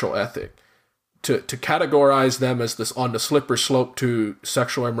sexual ethic. To categorize them as this on the slippery slope to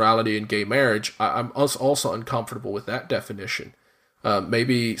sexual immorality and gay marriage, I'm also uncomfortable with that definition.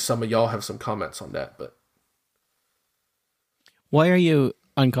 Maybe some of y'all have some comments on that, but why are you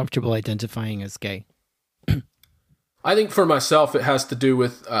uncomfortable identifying as gay? I think for myself, it has to do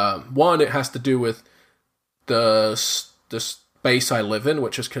with it has to do with the space I live in,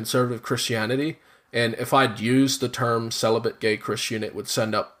 which is conservative Christianity. And if I'd use the term celibate gay Christian, it would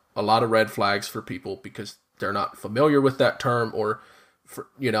send up a lot of red flags for people because they're not familiar with that term, or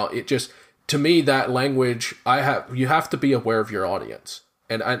it just, to me, that language, you have to be aware of your audience.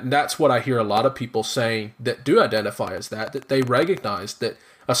 And that's what I hear a lot of people saying that do identify as that they recognize that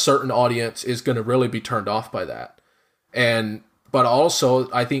a certain audience is going to really be turned off by that. But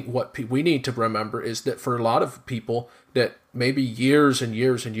also, I think what we need to remember is that for a lot of people that maybe years and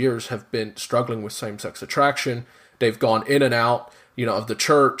years and years have been struggling with same-sex attraction, they've gone in and out, of the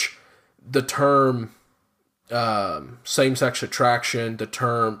church, the term same-sex attraction, the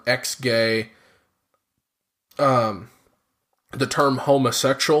term ex-gay, the term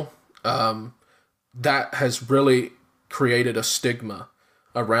homosexual, that has really created a stigma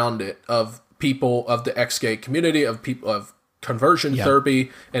around it of people of the ex-gay community, of people of conversion therapy,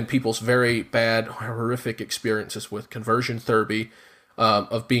 and people's very bad, horrific experiences with conversion therapy,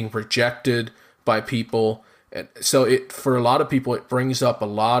 of being rejected by people. And so for a lot of people, it brings up a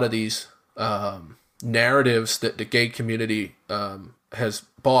lot of these narratives that the gay community has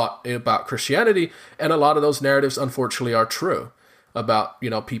bought about Christianity, and a lot of those narratives, unfortunately, are true about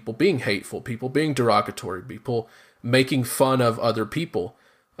people being hateful, people being derogatory, people making fun of other people,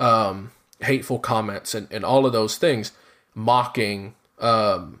 hateful comments, and all of those things, mocking,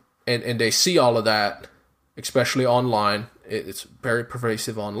 and they see all of that, especially online. It's very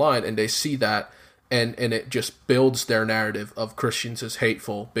pervasive online, and they see that. And it just builds their narrative of Christians as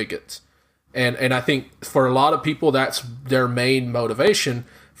hateful bigots. And I think for a lot of people, that's their main motivation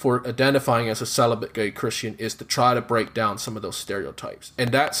for identifying as a celibate gay Christian, is to try to break down some of those stereotypes.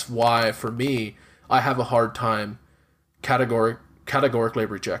 And that's why, for me, I have a hard time categorically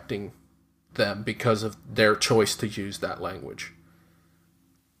rejecting them because of their choice to use that language.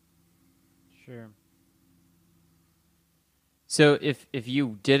 Sure. So if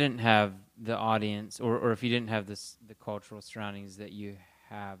you didn't have the audience, or if you didn't have the cultural surroundings that you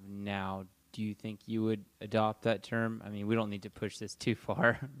have now, do you think you would adopt that term? I mean, we don't need to push this too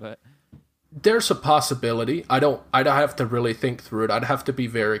far, but there's a possibility. I'd have to really think through it. I'd have to be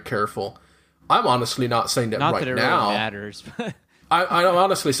very careful. I'm honestly not saying that not right that it now. really matters. I'm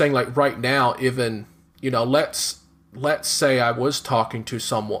honestly saying, like, right now, even let's say I was talking to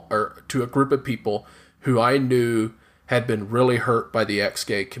someone, or to a group of people who I knew had been really hurt by the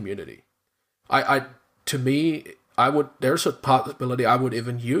ex-gay community. to me, there's a possibility I would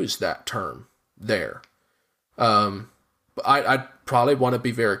even use that term there. But I'd probably want to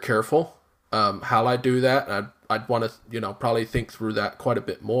be very careful how I do that. I'd want to, probably think through that quite a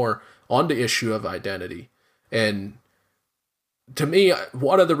bit more on the issue of identity. And to me,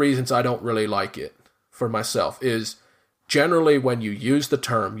 one of the reasons I don't really like it for myself is generally when you use the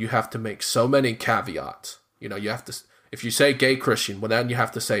term, you have to make so many caveats. You have to, if you say gay Christian, well, then you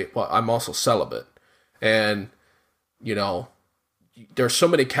have to say, well, I'm also celibate. And, there's so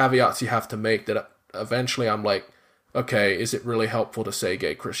many caveats you have to make that eventually I'm like, okay, is it really helpful to say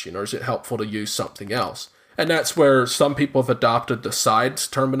gay Christian, or is it helpful to use something else? And that's where some people have adopted the sides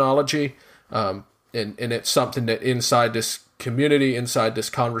terminology. And it's something that inside this community, inside this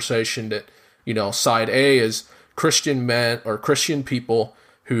conversation, that, side A is Christian men or Christian people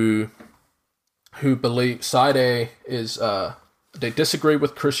who believe, side A is they disagree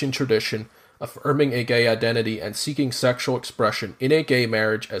with Christian tradition, affirming a gay identity and seeking sexual expression in a gay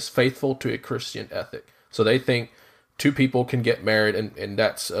marriage as faithful to a Christian ethic. So they think two people can get married, and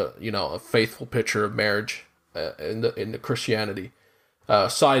that's a faithful picture of marriage in the Christianity.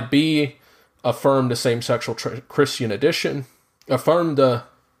 Side B affirm the same-sexual Christian addition. Affirm the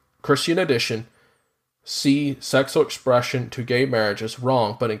Christian addition. See sexual expression to gay marriage as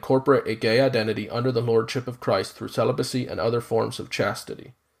wrong, but incorporate a gay identity under the lordship of Christ through celibacy and other forms of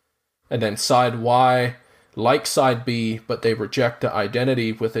chastity. And then side Y, like side B, but they reject the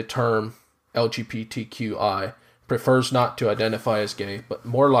identity with a term LGBTQI, prefers not to identify as gay, but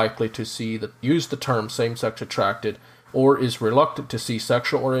more likely to use the term same-sex attracted, or is reluctant to see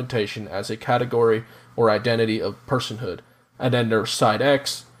sexual orientation as a category or identity of personhood. And then there's side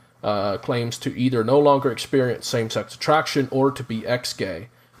X, claims to either no longer experience same-sex attraction or to be ex-gay,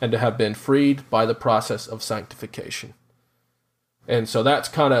 and to have been freed by the process of sanctification. And so that's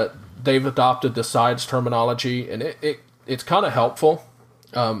they've adopted the sides terminology, and it's kind of helpful.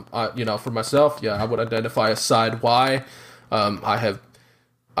 For myself, I would identify as side Y. I have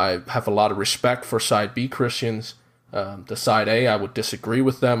a lot of respect for side B Christians. The side A, I would disagree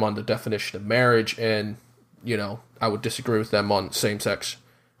with them on the definition of marriage, and I would disagree with them on same-sex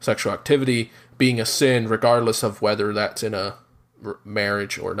sexual activity being a sin, regardless of whether that's in a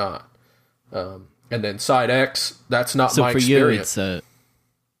marriage or not. And then side X, that's not my experience. So for you, it's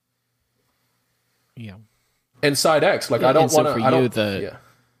yeah. And side X, I don't want to.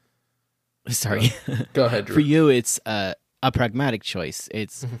 Sorry. Go ahead, Drew. For you, it's a pragmatic choice.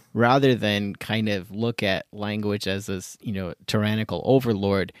 It's rather than kind of look at language as this, tyrannical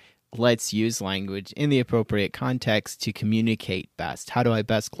overlord. Let's use language in the appropriate context to communicate best. How do I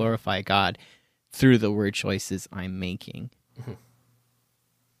best glorify God through the word choices I'm making? Mm-hmm.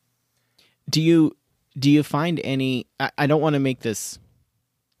 Do you find any? I don't want to make this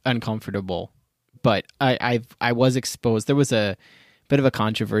uncomfortable, but I was exposed. There was a bit of a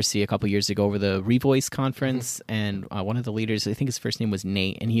controversy a couple years ago over the Revoice conference, and one of the leaders, I think his first name was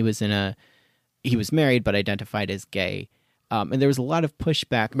Nate, and he was married but identified as gay. And there was a lot of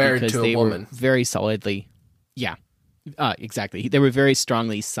pushback because they were very solidly, exactly. They were very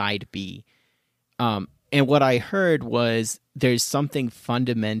strongly side B. And what I heard was there's something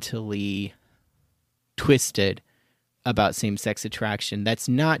fundamentally twisted about same-sex attraction that's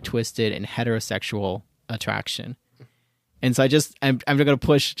not twisted in heterosexual attraction. And so I'm going to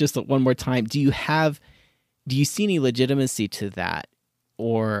push just one more time. Do you see any legitimacy to that,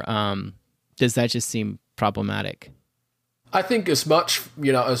 or does that just seem problematic? I think as much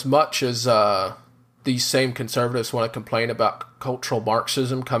as these same conservatives want to complain about cultural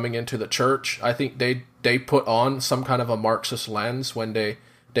Marxism coming into the church, I think they put on some kind of a Marxist lens when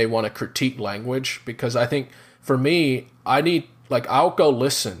they want to critique language, because I think for me, I'll go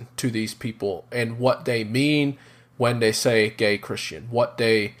listen to these people and what they mean when they say gay Christian, what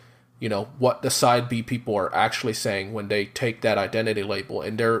the side B people are actually saying when they take that identity label,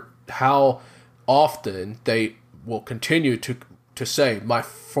 and how often they will continue to say, my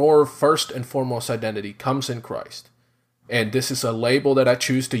first and foremost identity comes in Christ. And this is a label that I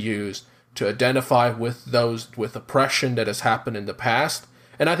choose to use to identify with those with oppression that has happened in the past.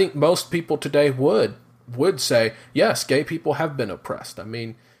 And I think most people today would say, yes, gay people have been oppressed. I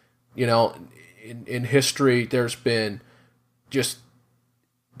mean, in history, there's been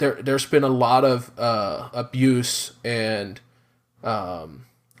there's been a lot of abuse and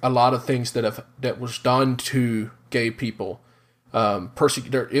a lot of things that was done to gay people.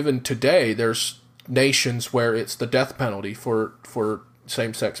 Even today, there's nations where it's the death penalty for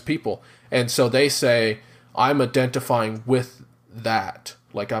same-sex people, and so they say, I'm identifying with that.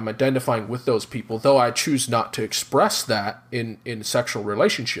 I'm identifying with those people, though I choose not to express that in sexual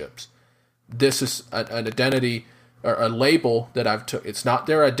relationships. this is an identity or a label that I've took. It's not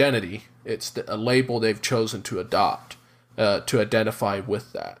their identity. It's a label they've chosen to adopt to identify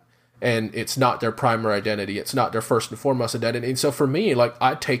with that. And it's not their primary identity. It's not their first and foremost identity. And so for me, like,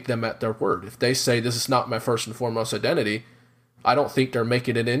 I take them at their word. If they say this is not my first and foremost identity, I don't think they're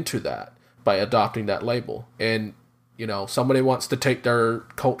making it into that by adopting that label. And, you know, somebody wants to take their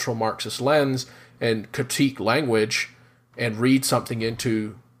cultural Marxist lens and critique language and read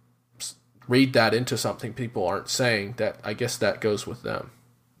that into something people aren't saying, that I guess that goes with them.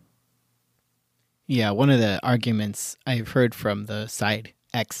 Yeah, one of the arguments I've heard from the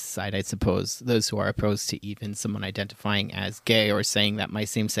X side, I suppose, those who are opposed to even someone identifying as gay or saying that my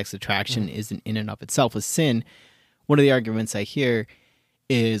same-sex attraction isn't in and of itself a sin, one of the arguments I hear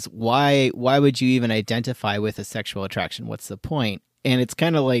is why would you even identify with a sexual attraction? What's the point? And it's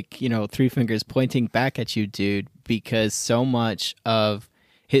kind of like, you know, three fingers pointing back at you, dude, because so much of,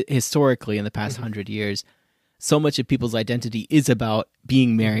 historically in the past 100 years, so much of people's identity is about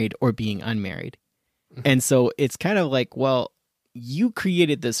being married or being unmarried. And so it's kind of like, well, you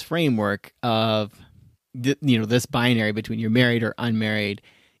created this framework of, you know, this binary between you're married or unmarried.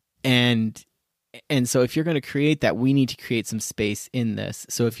 And so if you're going to create that, we need to create some space in this.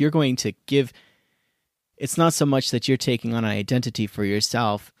 So if you're going to give, it's not so much that you're taking on an identity for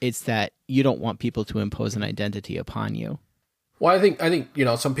yourself, it's that you don't want people to impose an identity upon you. Well, I think, you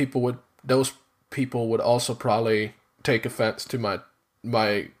know, those people would also probably take offense to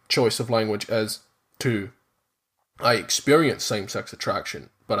my choice of language as to, I experience same-sex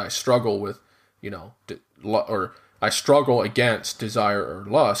attraction, but I struggle with, you know, or I struggle against desire or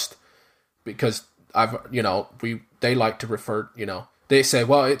lust, because they like to refer, you know, they say,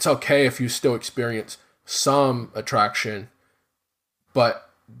 well, it's okay if you still experience some attraction, but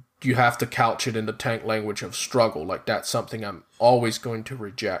you have to couch it in the tank language of struggle. Like, that's something I'm always going to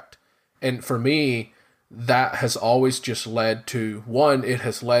reject. And for me, that has always just led to, it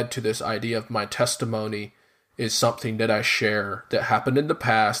has led to this idea of my testimony is something that I share that happened in the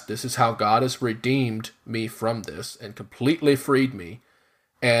past. This is how God has redeemed me from this and completely freed me.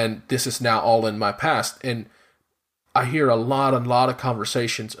 And this is now all in my past. And I hear a lot of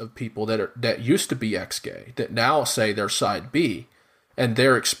conversations of people that used to be ex-gay, that now say they're side B. And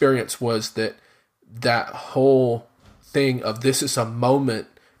their experience was that whole thing of, this is a moment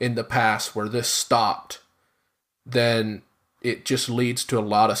in the past where this stopped, then it just leads to a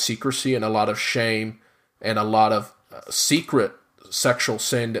lot of secrecy and a lot of shame and a lot of secret sexual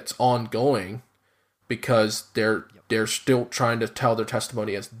sin that's ongoing, because they're still trying to tell their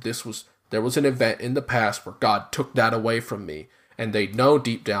testimony as there was an event in the past where God took that away from me, and they know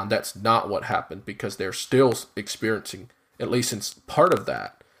deep down that's not what happened, because they're still experiencing at least in part of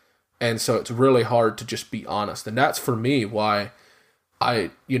that. And so it's really hard to just be honest. And that's for me why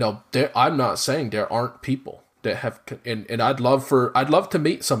I'm not saying there aren't people that have, and I'd love to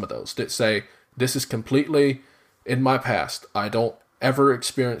meet some of those that say, this is completely in my past. I don't ever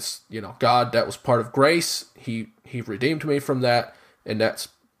experience, you know, God, that was part of grace. He redeemed me from that, and that's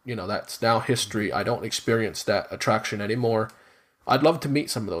now history. I don't experience that attraction anymore. I'd love to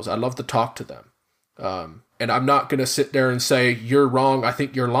meet some of those. I'd love to talk to them. And I'm not going to sit there and say, you're wrong, I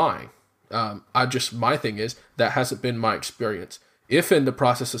think you're lying. My thing is, that hasn't been my experience. If in the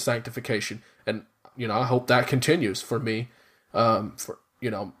process of sanctification, and, you know, I hope that continues for me,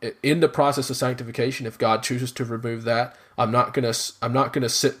 in the process of sanctification, if God chooses to remove that, I'm not gonna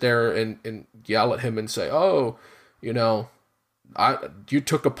sit there and yell at him and say, oh, you know, you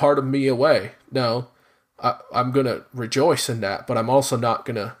took a part of me away. No, I'm gonna rejoice in that, but I'm also not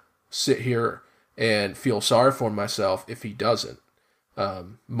gonna sit here and feel sorry for myself if he doesn't.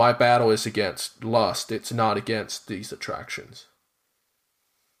 My battle is against lust. It's not against these attractions.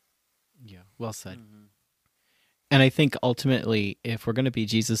 Yeah, well said. Mm-hmm. And I think ultimately, if we're going to be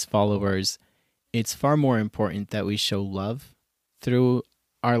Jesus followers, it's far more important that we show love through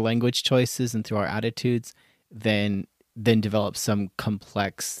our language choices and through our attitudes than develop some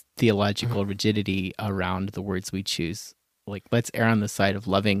complex theological rigidity around the words we choose. Like, let's err on the side of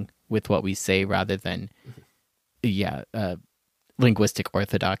loving with what we say rather than, linguistic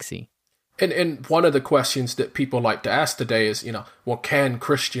orthodoxy. And one of the questions that people like to ask today is, you know, well, can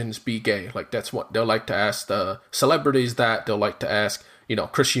Christians be gay? Like, that's what they'll like to ask the celebrities that. They'll like to ask, you know,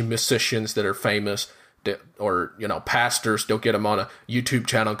 Christian musicians that are famous, or, you know, pastors. They'll get them on a YouTube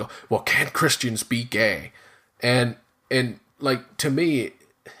channel and go, well, can Christians be gay? And like, to me,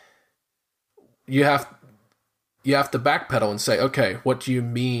 you have to backpedal and say, okay, what do you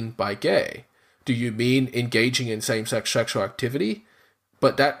mean by gay? Do you mean engaging in same-sex sexual activity?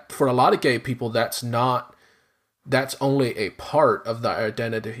 But that, for a lot of gay people, that's not that's only a part of the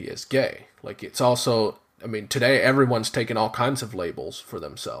identity as gay. Like, it's also, I mean, today everyone's taking all kinds of labels for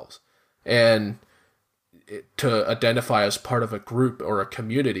themselves. And to identify as part of a group or a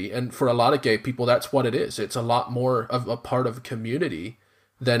community. And for a lot of gay people, that's what it is. It's a lot more of a part of a community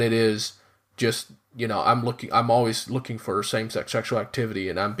than it is just, I'm always looking for same-sex sexual activity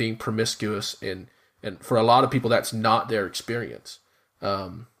and I'm being promiscuous. And for a lot of people, that's not their experience.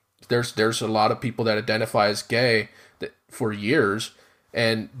 There's a lot of people that identify as gay that for years,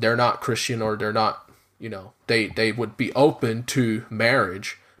 and they're not Christian, or they're not, they would be open to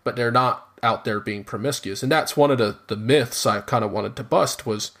marriage, but they're not out there being promiscuous. And that's one of the myths I kind of wanted to bust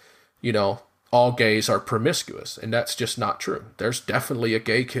was, all gays are promiscuous. And that's just not true. There's definitely a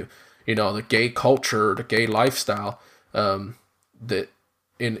gay, the gay culture, the gay lifestyle, that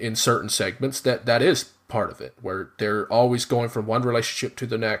in certain segments that is part of it, where they're always going from one relationship to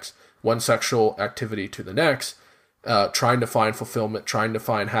the next, one sexual activity to the next, trying to find fulfillment, trying to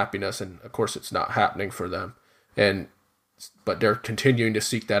find happiness. And of course it's not happening for them. But they're continuing to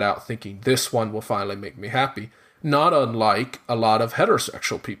seek that out, thinking this one will finally make me happy. Not unlike a lot of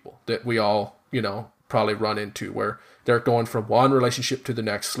heterosexual people that we all, probably run into, where they're going from one relationship to the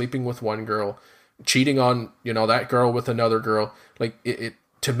next, sleeping with one girl, cheating on, that girl with another girl. Like, it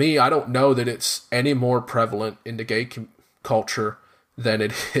to me, I don't know that it's any more prevalent in the gay culture than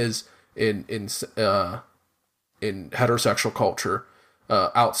it is in heterosexual culture.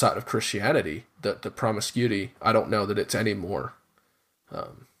 Outside of Christianity, the promiscuity, I don't know that it's any more.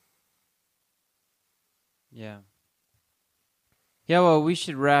 Yeah. Yeah, well, we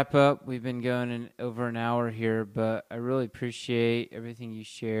should wrap up. We've been going in over an hour here, but I really appreciate everything you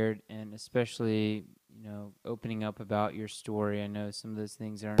shared, and especially, opening up about your story. I know some of those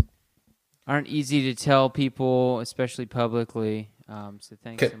things aren't easy to tell people, especially publicly. So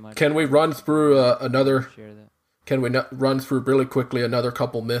thanks so much. Can we run through another... Share that. Can we run through really quickly another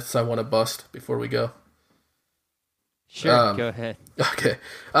couple myths I want to bust before we go? Sure, go ahead. Okay.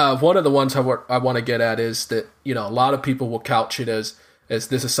 One of the ones I want to get at is that, a lot of people will couch it as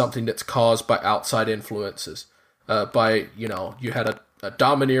this is something that's caused by outside influences. You had a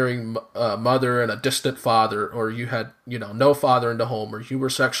domineering mother and a distant father, or you had, no father in the home, or you were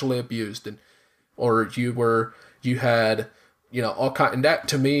sexually abused, or you had, all kind. And that,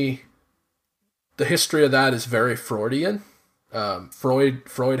 to me, the history of that is very Freudian.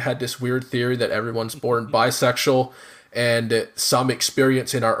 Freud had this weird theory that everyone's born bisexual, and that some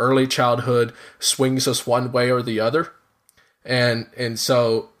experience in our early childhood swings us one way or the other. And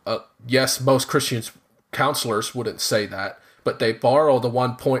so, yes, most Christian counselors wouldn't say that, but they borrow the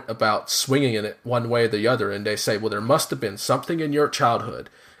one point about swinging in it one way or the other, and they say, well, there must have been something in your childhood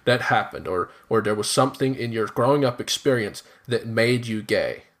that happened, or there was something in your growing up experience that made you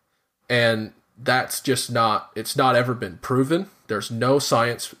gay. And that's just it's not ever been proven. There's no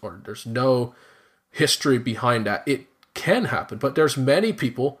science, or there's no history behind that. It can happen, but there's many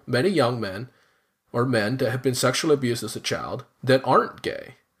people, many young men or men that have been sexually abused as a child that aren't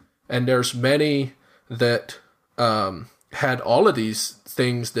gay. And there's many that had all of these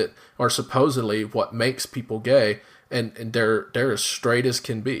things that are supposedly what makes people gay, and they're as straight as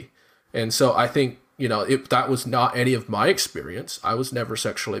can be. And so I think, that was not any of my experience. I was never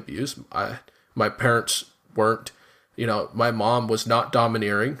sexually abused. My parents weren't, my mom was not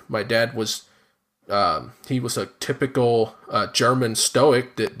domineering. My dad was, he was a typical German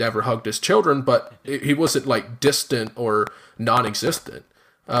stoic that never hugged his children, but he wasn't like distant or non-existent.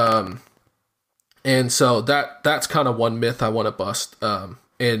 And so that's kind of one myth I want to bust.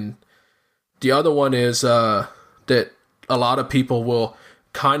 And the other one is that a lot of people will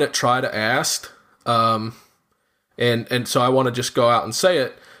kind of try to ask, and so I want to just go out and say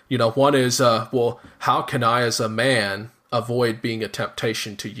it. One is, well, how can I as a man avoid being a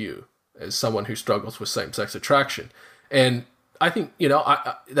temptation to you as someone who struggles with same-sex attraction? And I think,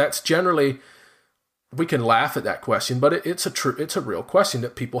 that's generally, we can laugh at that question, but it's a real question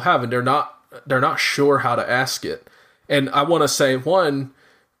that people have, and they're not sure how to ask it. And I want to say, one,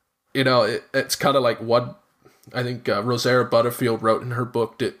 it's kind of like what I think Rosaria Butterfield wrote in her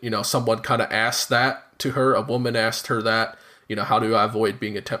book that, someone kind of asked that to her. A woman asked her that, how do I avoid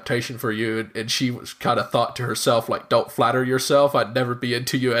being a temptation for you? And she was kind of thought to herself, like, don't flatter yourself. I'd never be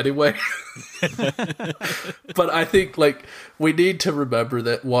into you anyway. But I think, like, we need to remember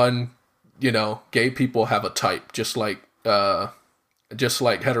that, one, gay people have a type, just like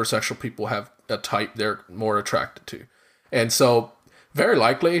heterosexual people have a type they're more attracted to. And so very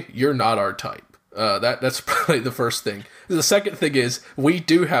likely you're not our type. That's probably the first thing. The second thing is we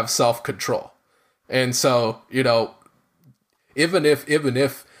do have self-control. And so, even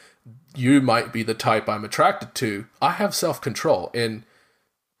if you might be the type I'm attracted to. I have self-control. And,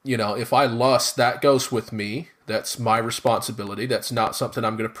 you know, if I lust, that goes with me. That's my responsibility. That's not something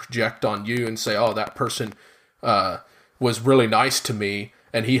I'm going to project on you and say, oh, that person was really nice to me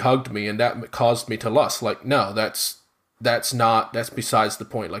and he hugged me and that caused me to lust. Like, no, that's besides the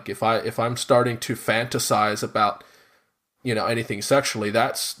point. Like, if I'm starting to fantasize about, you know, anything sexually,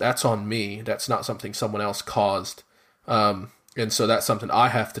 that's on me. That's not something someone else caused. And so that's something I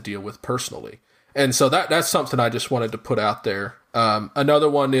have to deal with personally. And so that's something I just wanted to put out there. Another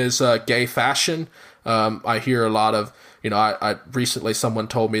one is gay fashion. I hear a lot of, you know, I recently someone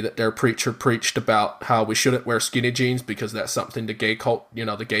told me that their preacher preached about how we shouldn't wear skinny jeans because that's something the gay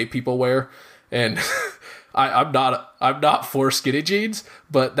people wear. And I'm not for skinny jeans,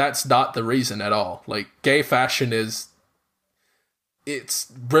 but that's not the reason at all. Like, gay fashion it's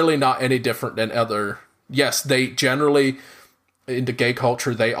really not any different than other. Yes, they generally, into gay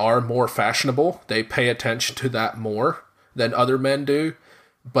culture, they are more fashionable. They pay attention to that more than other men do,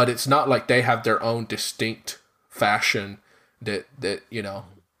 but it's not like they have their own distinct fashion that you know,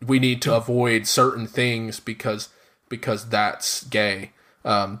 we need to avoid certain things because that's gay.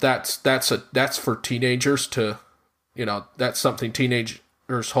 That's for teenagers to, you know, that's something teenagers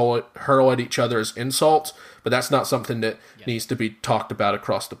hurl at each other as insults, but that's not something that needs to be talked about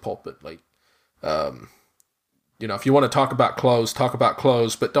across the pulpit. Like, you know, if you want to talk about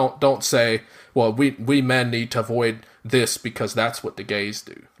clothes, but don't say, well, we men need to avoid this because that's what the gays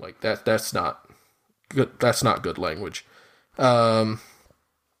do. Like, that's not good. That's not good language. I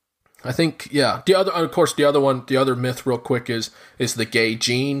think, yeah, the other myth real quick is the gay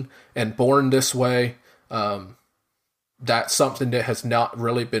gene and born this way. That's something that has not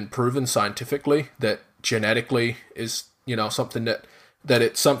really been proven scientifically, that genetically is, you know, something that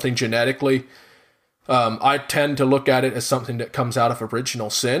it's something genetically. I tend to look at it as something that comes out of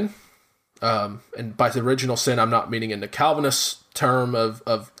original sin. And by the original sin, I'm not meaning in the Calvinist term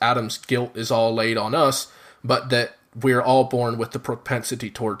of Adam's guilt is all laid on us, but that we're all born with the propensity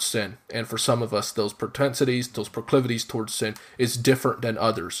towards sin. And for some of us, those proclivities towards sin is different than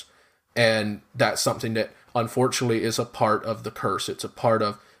others. And that's something that unfortunately is a part of the curse. It's a part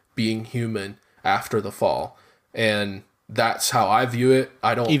of being human after the fall. And that's how I view it.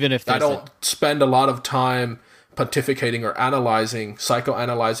 I don't spend a lot of time pontificating or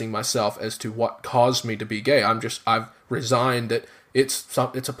psychoanalyzing myself as to what caused me to be gay. I've resigned that it's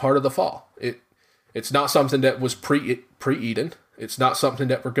a part of the fall. It's not something that was pre-Eden. It's not something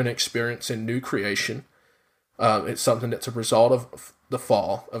that we're going to experience in new creation. It's something that's a result of the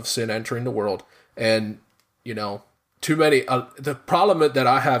fall, of sin entering the world. And, you know, too many, the problem that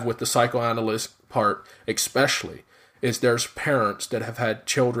I have with the psychoanalyst part especially is there's parents that have had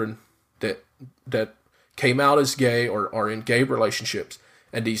children that came out as gay or are in gay relationships,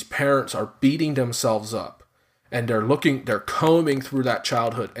 and these parents are beating themselves up, and they're combing through that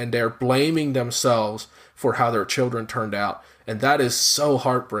childhood, and they're blaming themselves for how their children turned out, and that is so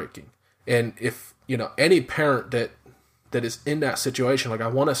heartbreaking. And if, you know, any parent that is in that situation, like, I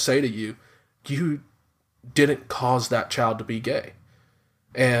want to say to you, you didn't cause that child to be gay,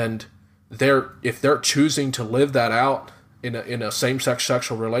 and if they're choosing to live that out in a same-sex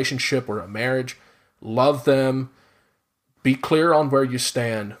sexual relationship or a marriage, love them, be clear on where you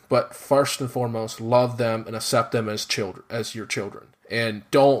stand, but first and foremost, love them and accept them as your children, and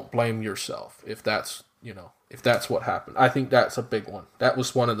don't blame yourself if that's what happened. I think that's a big one. That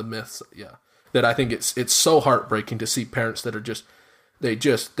was one of the myths, that I think it's so heartbreaking to see parents that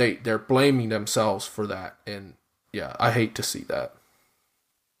are they're blaming themselves for that, and I hate to see that.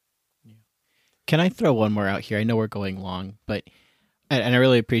 Can I throw one more out here? I know we're going long, but and I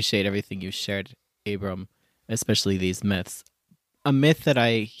really appreciate everything you shared, Abram, especially these myths. A myth that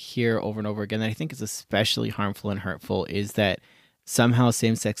I hear over and over again that I think is especially harmful and hurtful is that somehow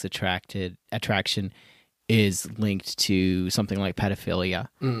same-sex attraction is linked to something like pedophilia.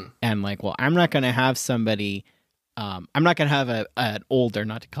 And like, well, I'm not going to have somebody, I'm not going to have an older,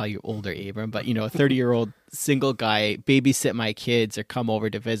 not to call you older, Abram, but, you know, a 30-year-old single guy babysit my kids or come over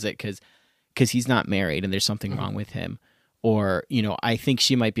to visit because he's not married and there's something wrong with him. Or, you know, I think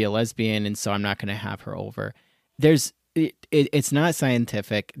she might be a lesbian and so I'm not going to have her over. It's not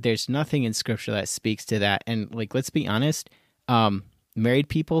scientific. There's nothing in scripture that speaks to that. And like, let's be honest, married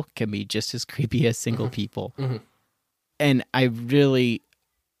people can be just as creepy as single people. And I really,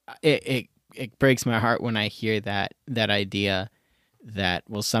 it breaks my heart when I hear that idea that,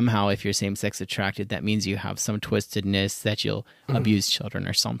 well, somehow if you're same-sex attracted, that means you have some twistedness that you'll abuse children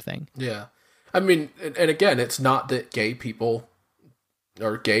or something. Yeah. I mean, and again, it's not that gay people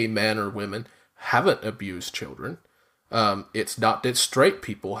or gay men or women haven't abused children. It's not that straight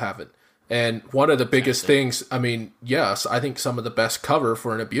people haven't. And one of the biggest things, I mean, yes, I think some of the best cover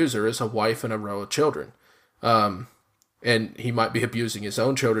for an abuser is a wife and a row of children. And he might be abusing his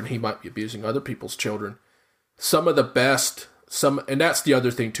own children. He might be abusing other people's children. Some of the best, and that's the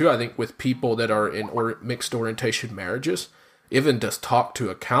other thing too, I think, with people that are in mixed orientation marriages, even just talk to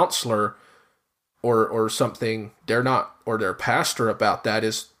a counselor or something, or their pastor about that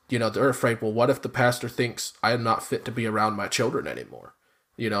is, they're afraid, well, what if the pastor thinks I am not fit to be around my children anymore?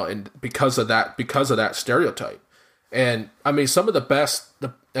 And because of that stereotype. And I mean, some of the best,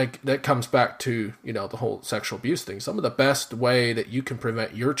 that comes back to, the whole sexual abuse thing. Some of the best way that you can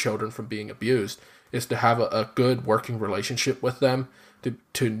prevent your children from being abused is to have a good working relationship with them,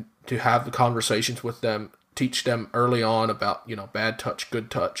 to have the conversations with them, teach them early on about, bad touch,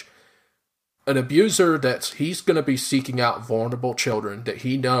 good touch. An abuser, he's going to be seeking out vulnerable children that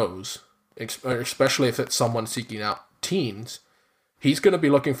he knows, especially if it's someone seeking out teens. He's going to be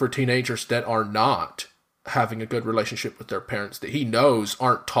looking for teenagers that are not having a good relationship with their parents, that he knows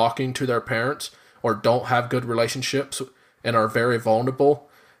aren't talking to their parents or don't have good relationships and are very vulnerable.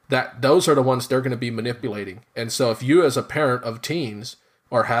 That those are the ones they're going to be manipulating. And so if you as a parent of teens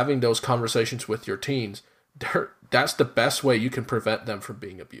are having those conversations with your teens, that's the best way you can prevent them from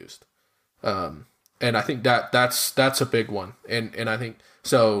being abused. And I think that's a big one. And I think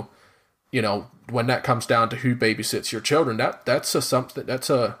so. When that comes down to who babysits your children, that's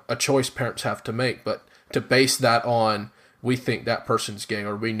a choice parents have to make. But to base that on, we think that person's gay,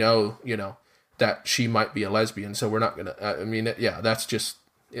 or we know, that she might be a lesbian, so we're not gonna. That's just,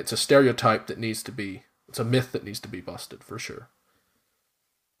 it's a stereotype it's a myth that needs to be busted for sure.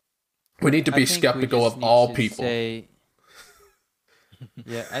 We need to be skeptical of all people. I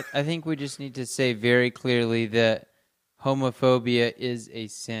think we just need to say very clearly that homophobia is a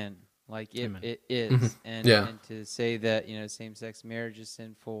sin. Like it is. Mm-hmm. And to say that, same-sex marriage is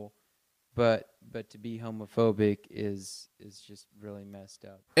sinful, but to be homophobic is just really messed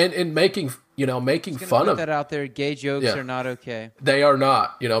up. And making fun of that out there, gay jokes are not okay. They are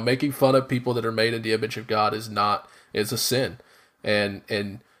not. Making fun of people that are made in the image of God is a sin.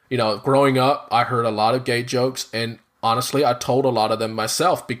 And growing up, I heard a lot of gay jokes, and honestly, I told a lot of them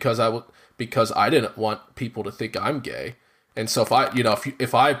myself because I didn't want people to think I'm gay. And so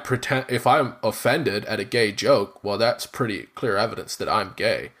if I'm offended at a gay joke, well, that's pretty clear evidence that I'm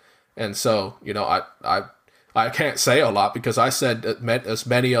gay. And so, I can't say a lot because I said as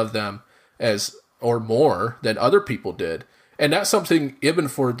many of them or more than other people did. And that's something even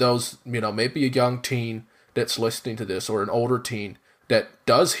for those, maybe a young teen that's listening to this, or an older teen that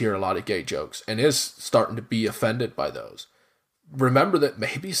does hear a lot of gay jokes and is starting to be offended by those. Remember that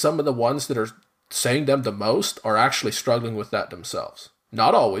maybe some of the ones that are saying them the most are actually struggling with that themselves.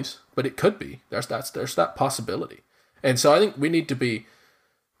 Not always, but it could be. There's that possibility. And so I think we need to be,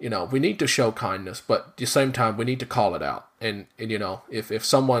 we need to show kindness, but at the same time, we need to call it out. And if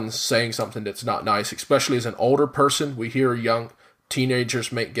someone's saying something that's not nice, especially as an older person, we hear young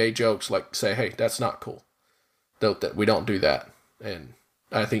teenagers make gay jokes, like say, hey, that's not cool. That we don't do that. And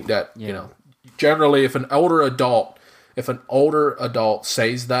I think that, generally if an older adult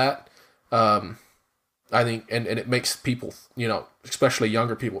says that, I think, and it makes people, especially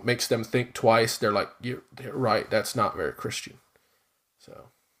younger people, it makes them think twice. They're like, you're right. That's not very Christian. So.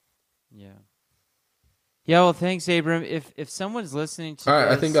 Yeah. Well, thanks, Abram. If someone's listening to all right,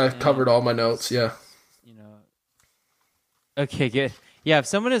 I think I've covered all my notes. Yeah. Okay, good. Yeah. If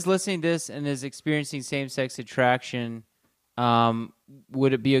someone is listening to this and is experiencing same-sex attraction,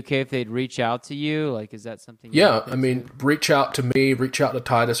 would it be okay if they'd reach out to you? Like, is that something? Yeah, reach out to me, reach out to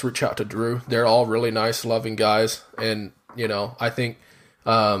Titus, reach out to Drew. They're all really nice, loving guys, and I think,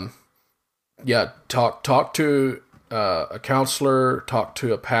 talk to a counselor, talk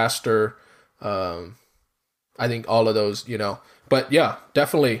to a pastor. I think all of those, But yeah,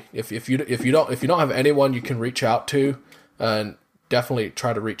 definitely, if you don't have anyone you can reach out to, and definitely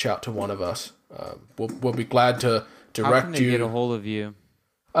try to reach out to one of us. We'll be glad to direct How can they you. Get a hold of you.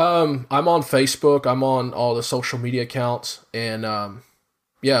 I'm on Facebook. I'm on all the social media accounts, and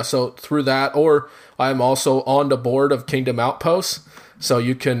so through that, or I'm also on the board of Kingdom Outposts. So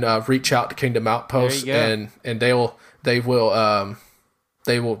you can reach out to Kingdom Outposts, and they will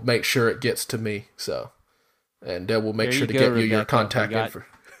make sure it gets to me. So, and they will make sure to get you your contact info.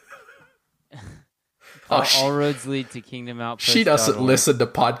 All roads lead to Kingdom Outposts. She doesn't listen to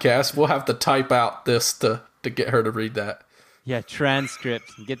podcasts. We'll have to type out this to get her to read that. Yeah,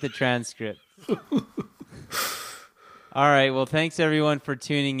 transcript. Get the transcript. All right. Well, thanks everyone for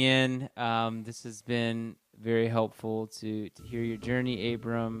tuning in. This has been very helpful to hear your journey,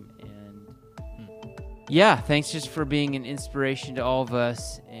 Abram. And Yeah, thanks just for being an inspiration to all of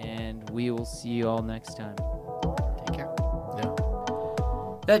us, and we will see you all next time. Take care. Yeah.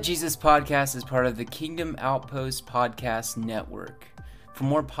 That Jesus Podcast is part of the Kingdom Outpost Podcast Network. For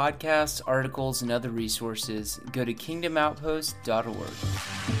more podcasts, articles, and other resources, go to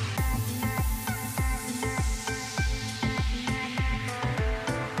kingdomoutpost.org.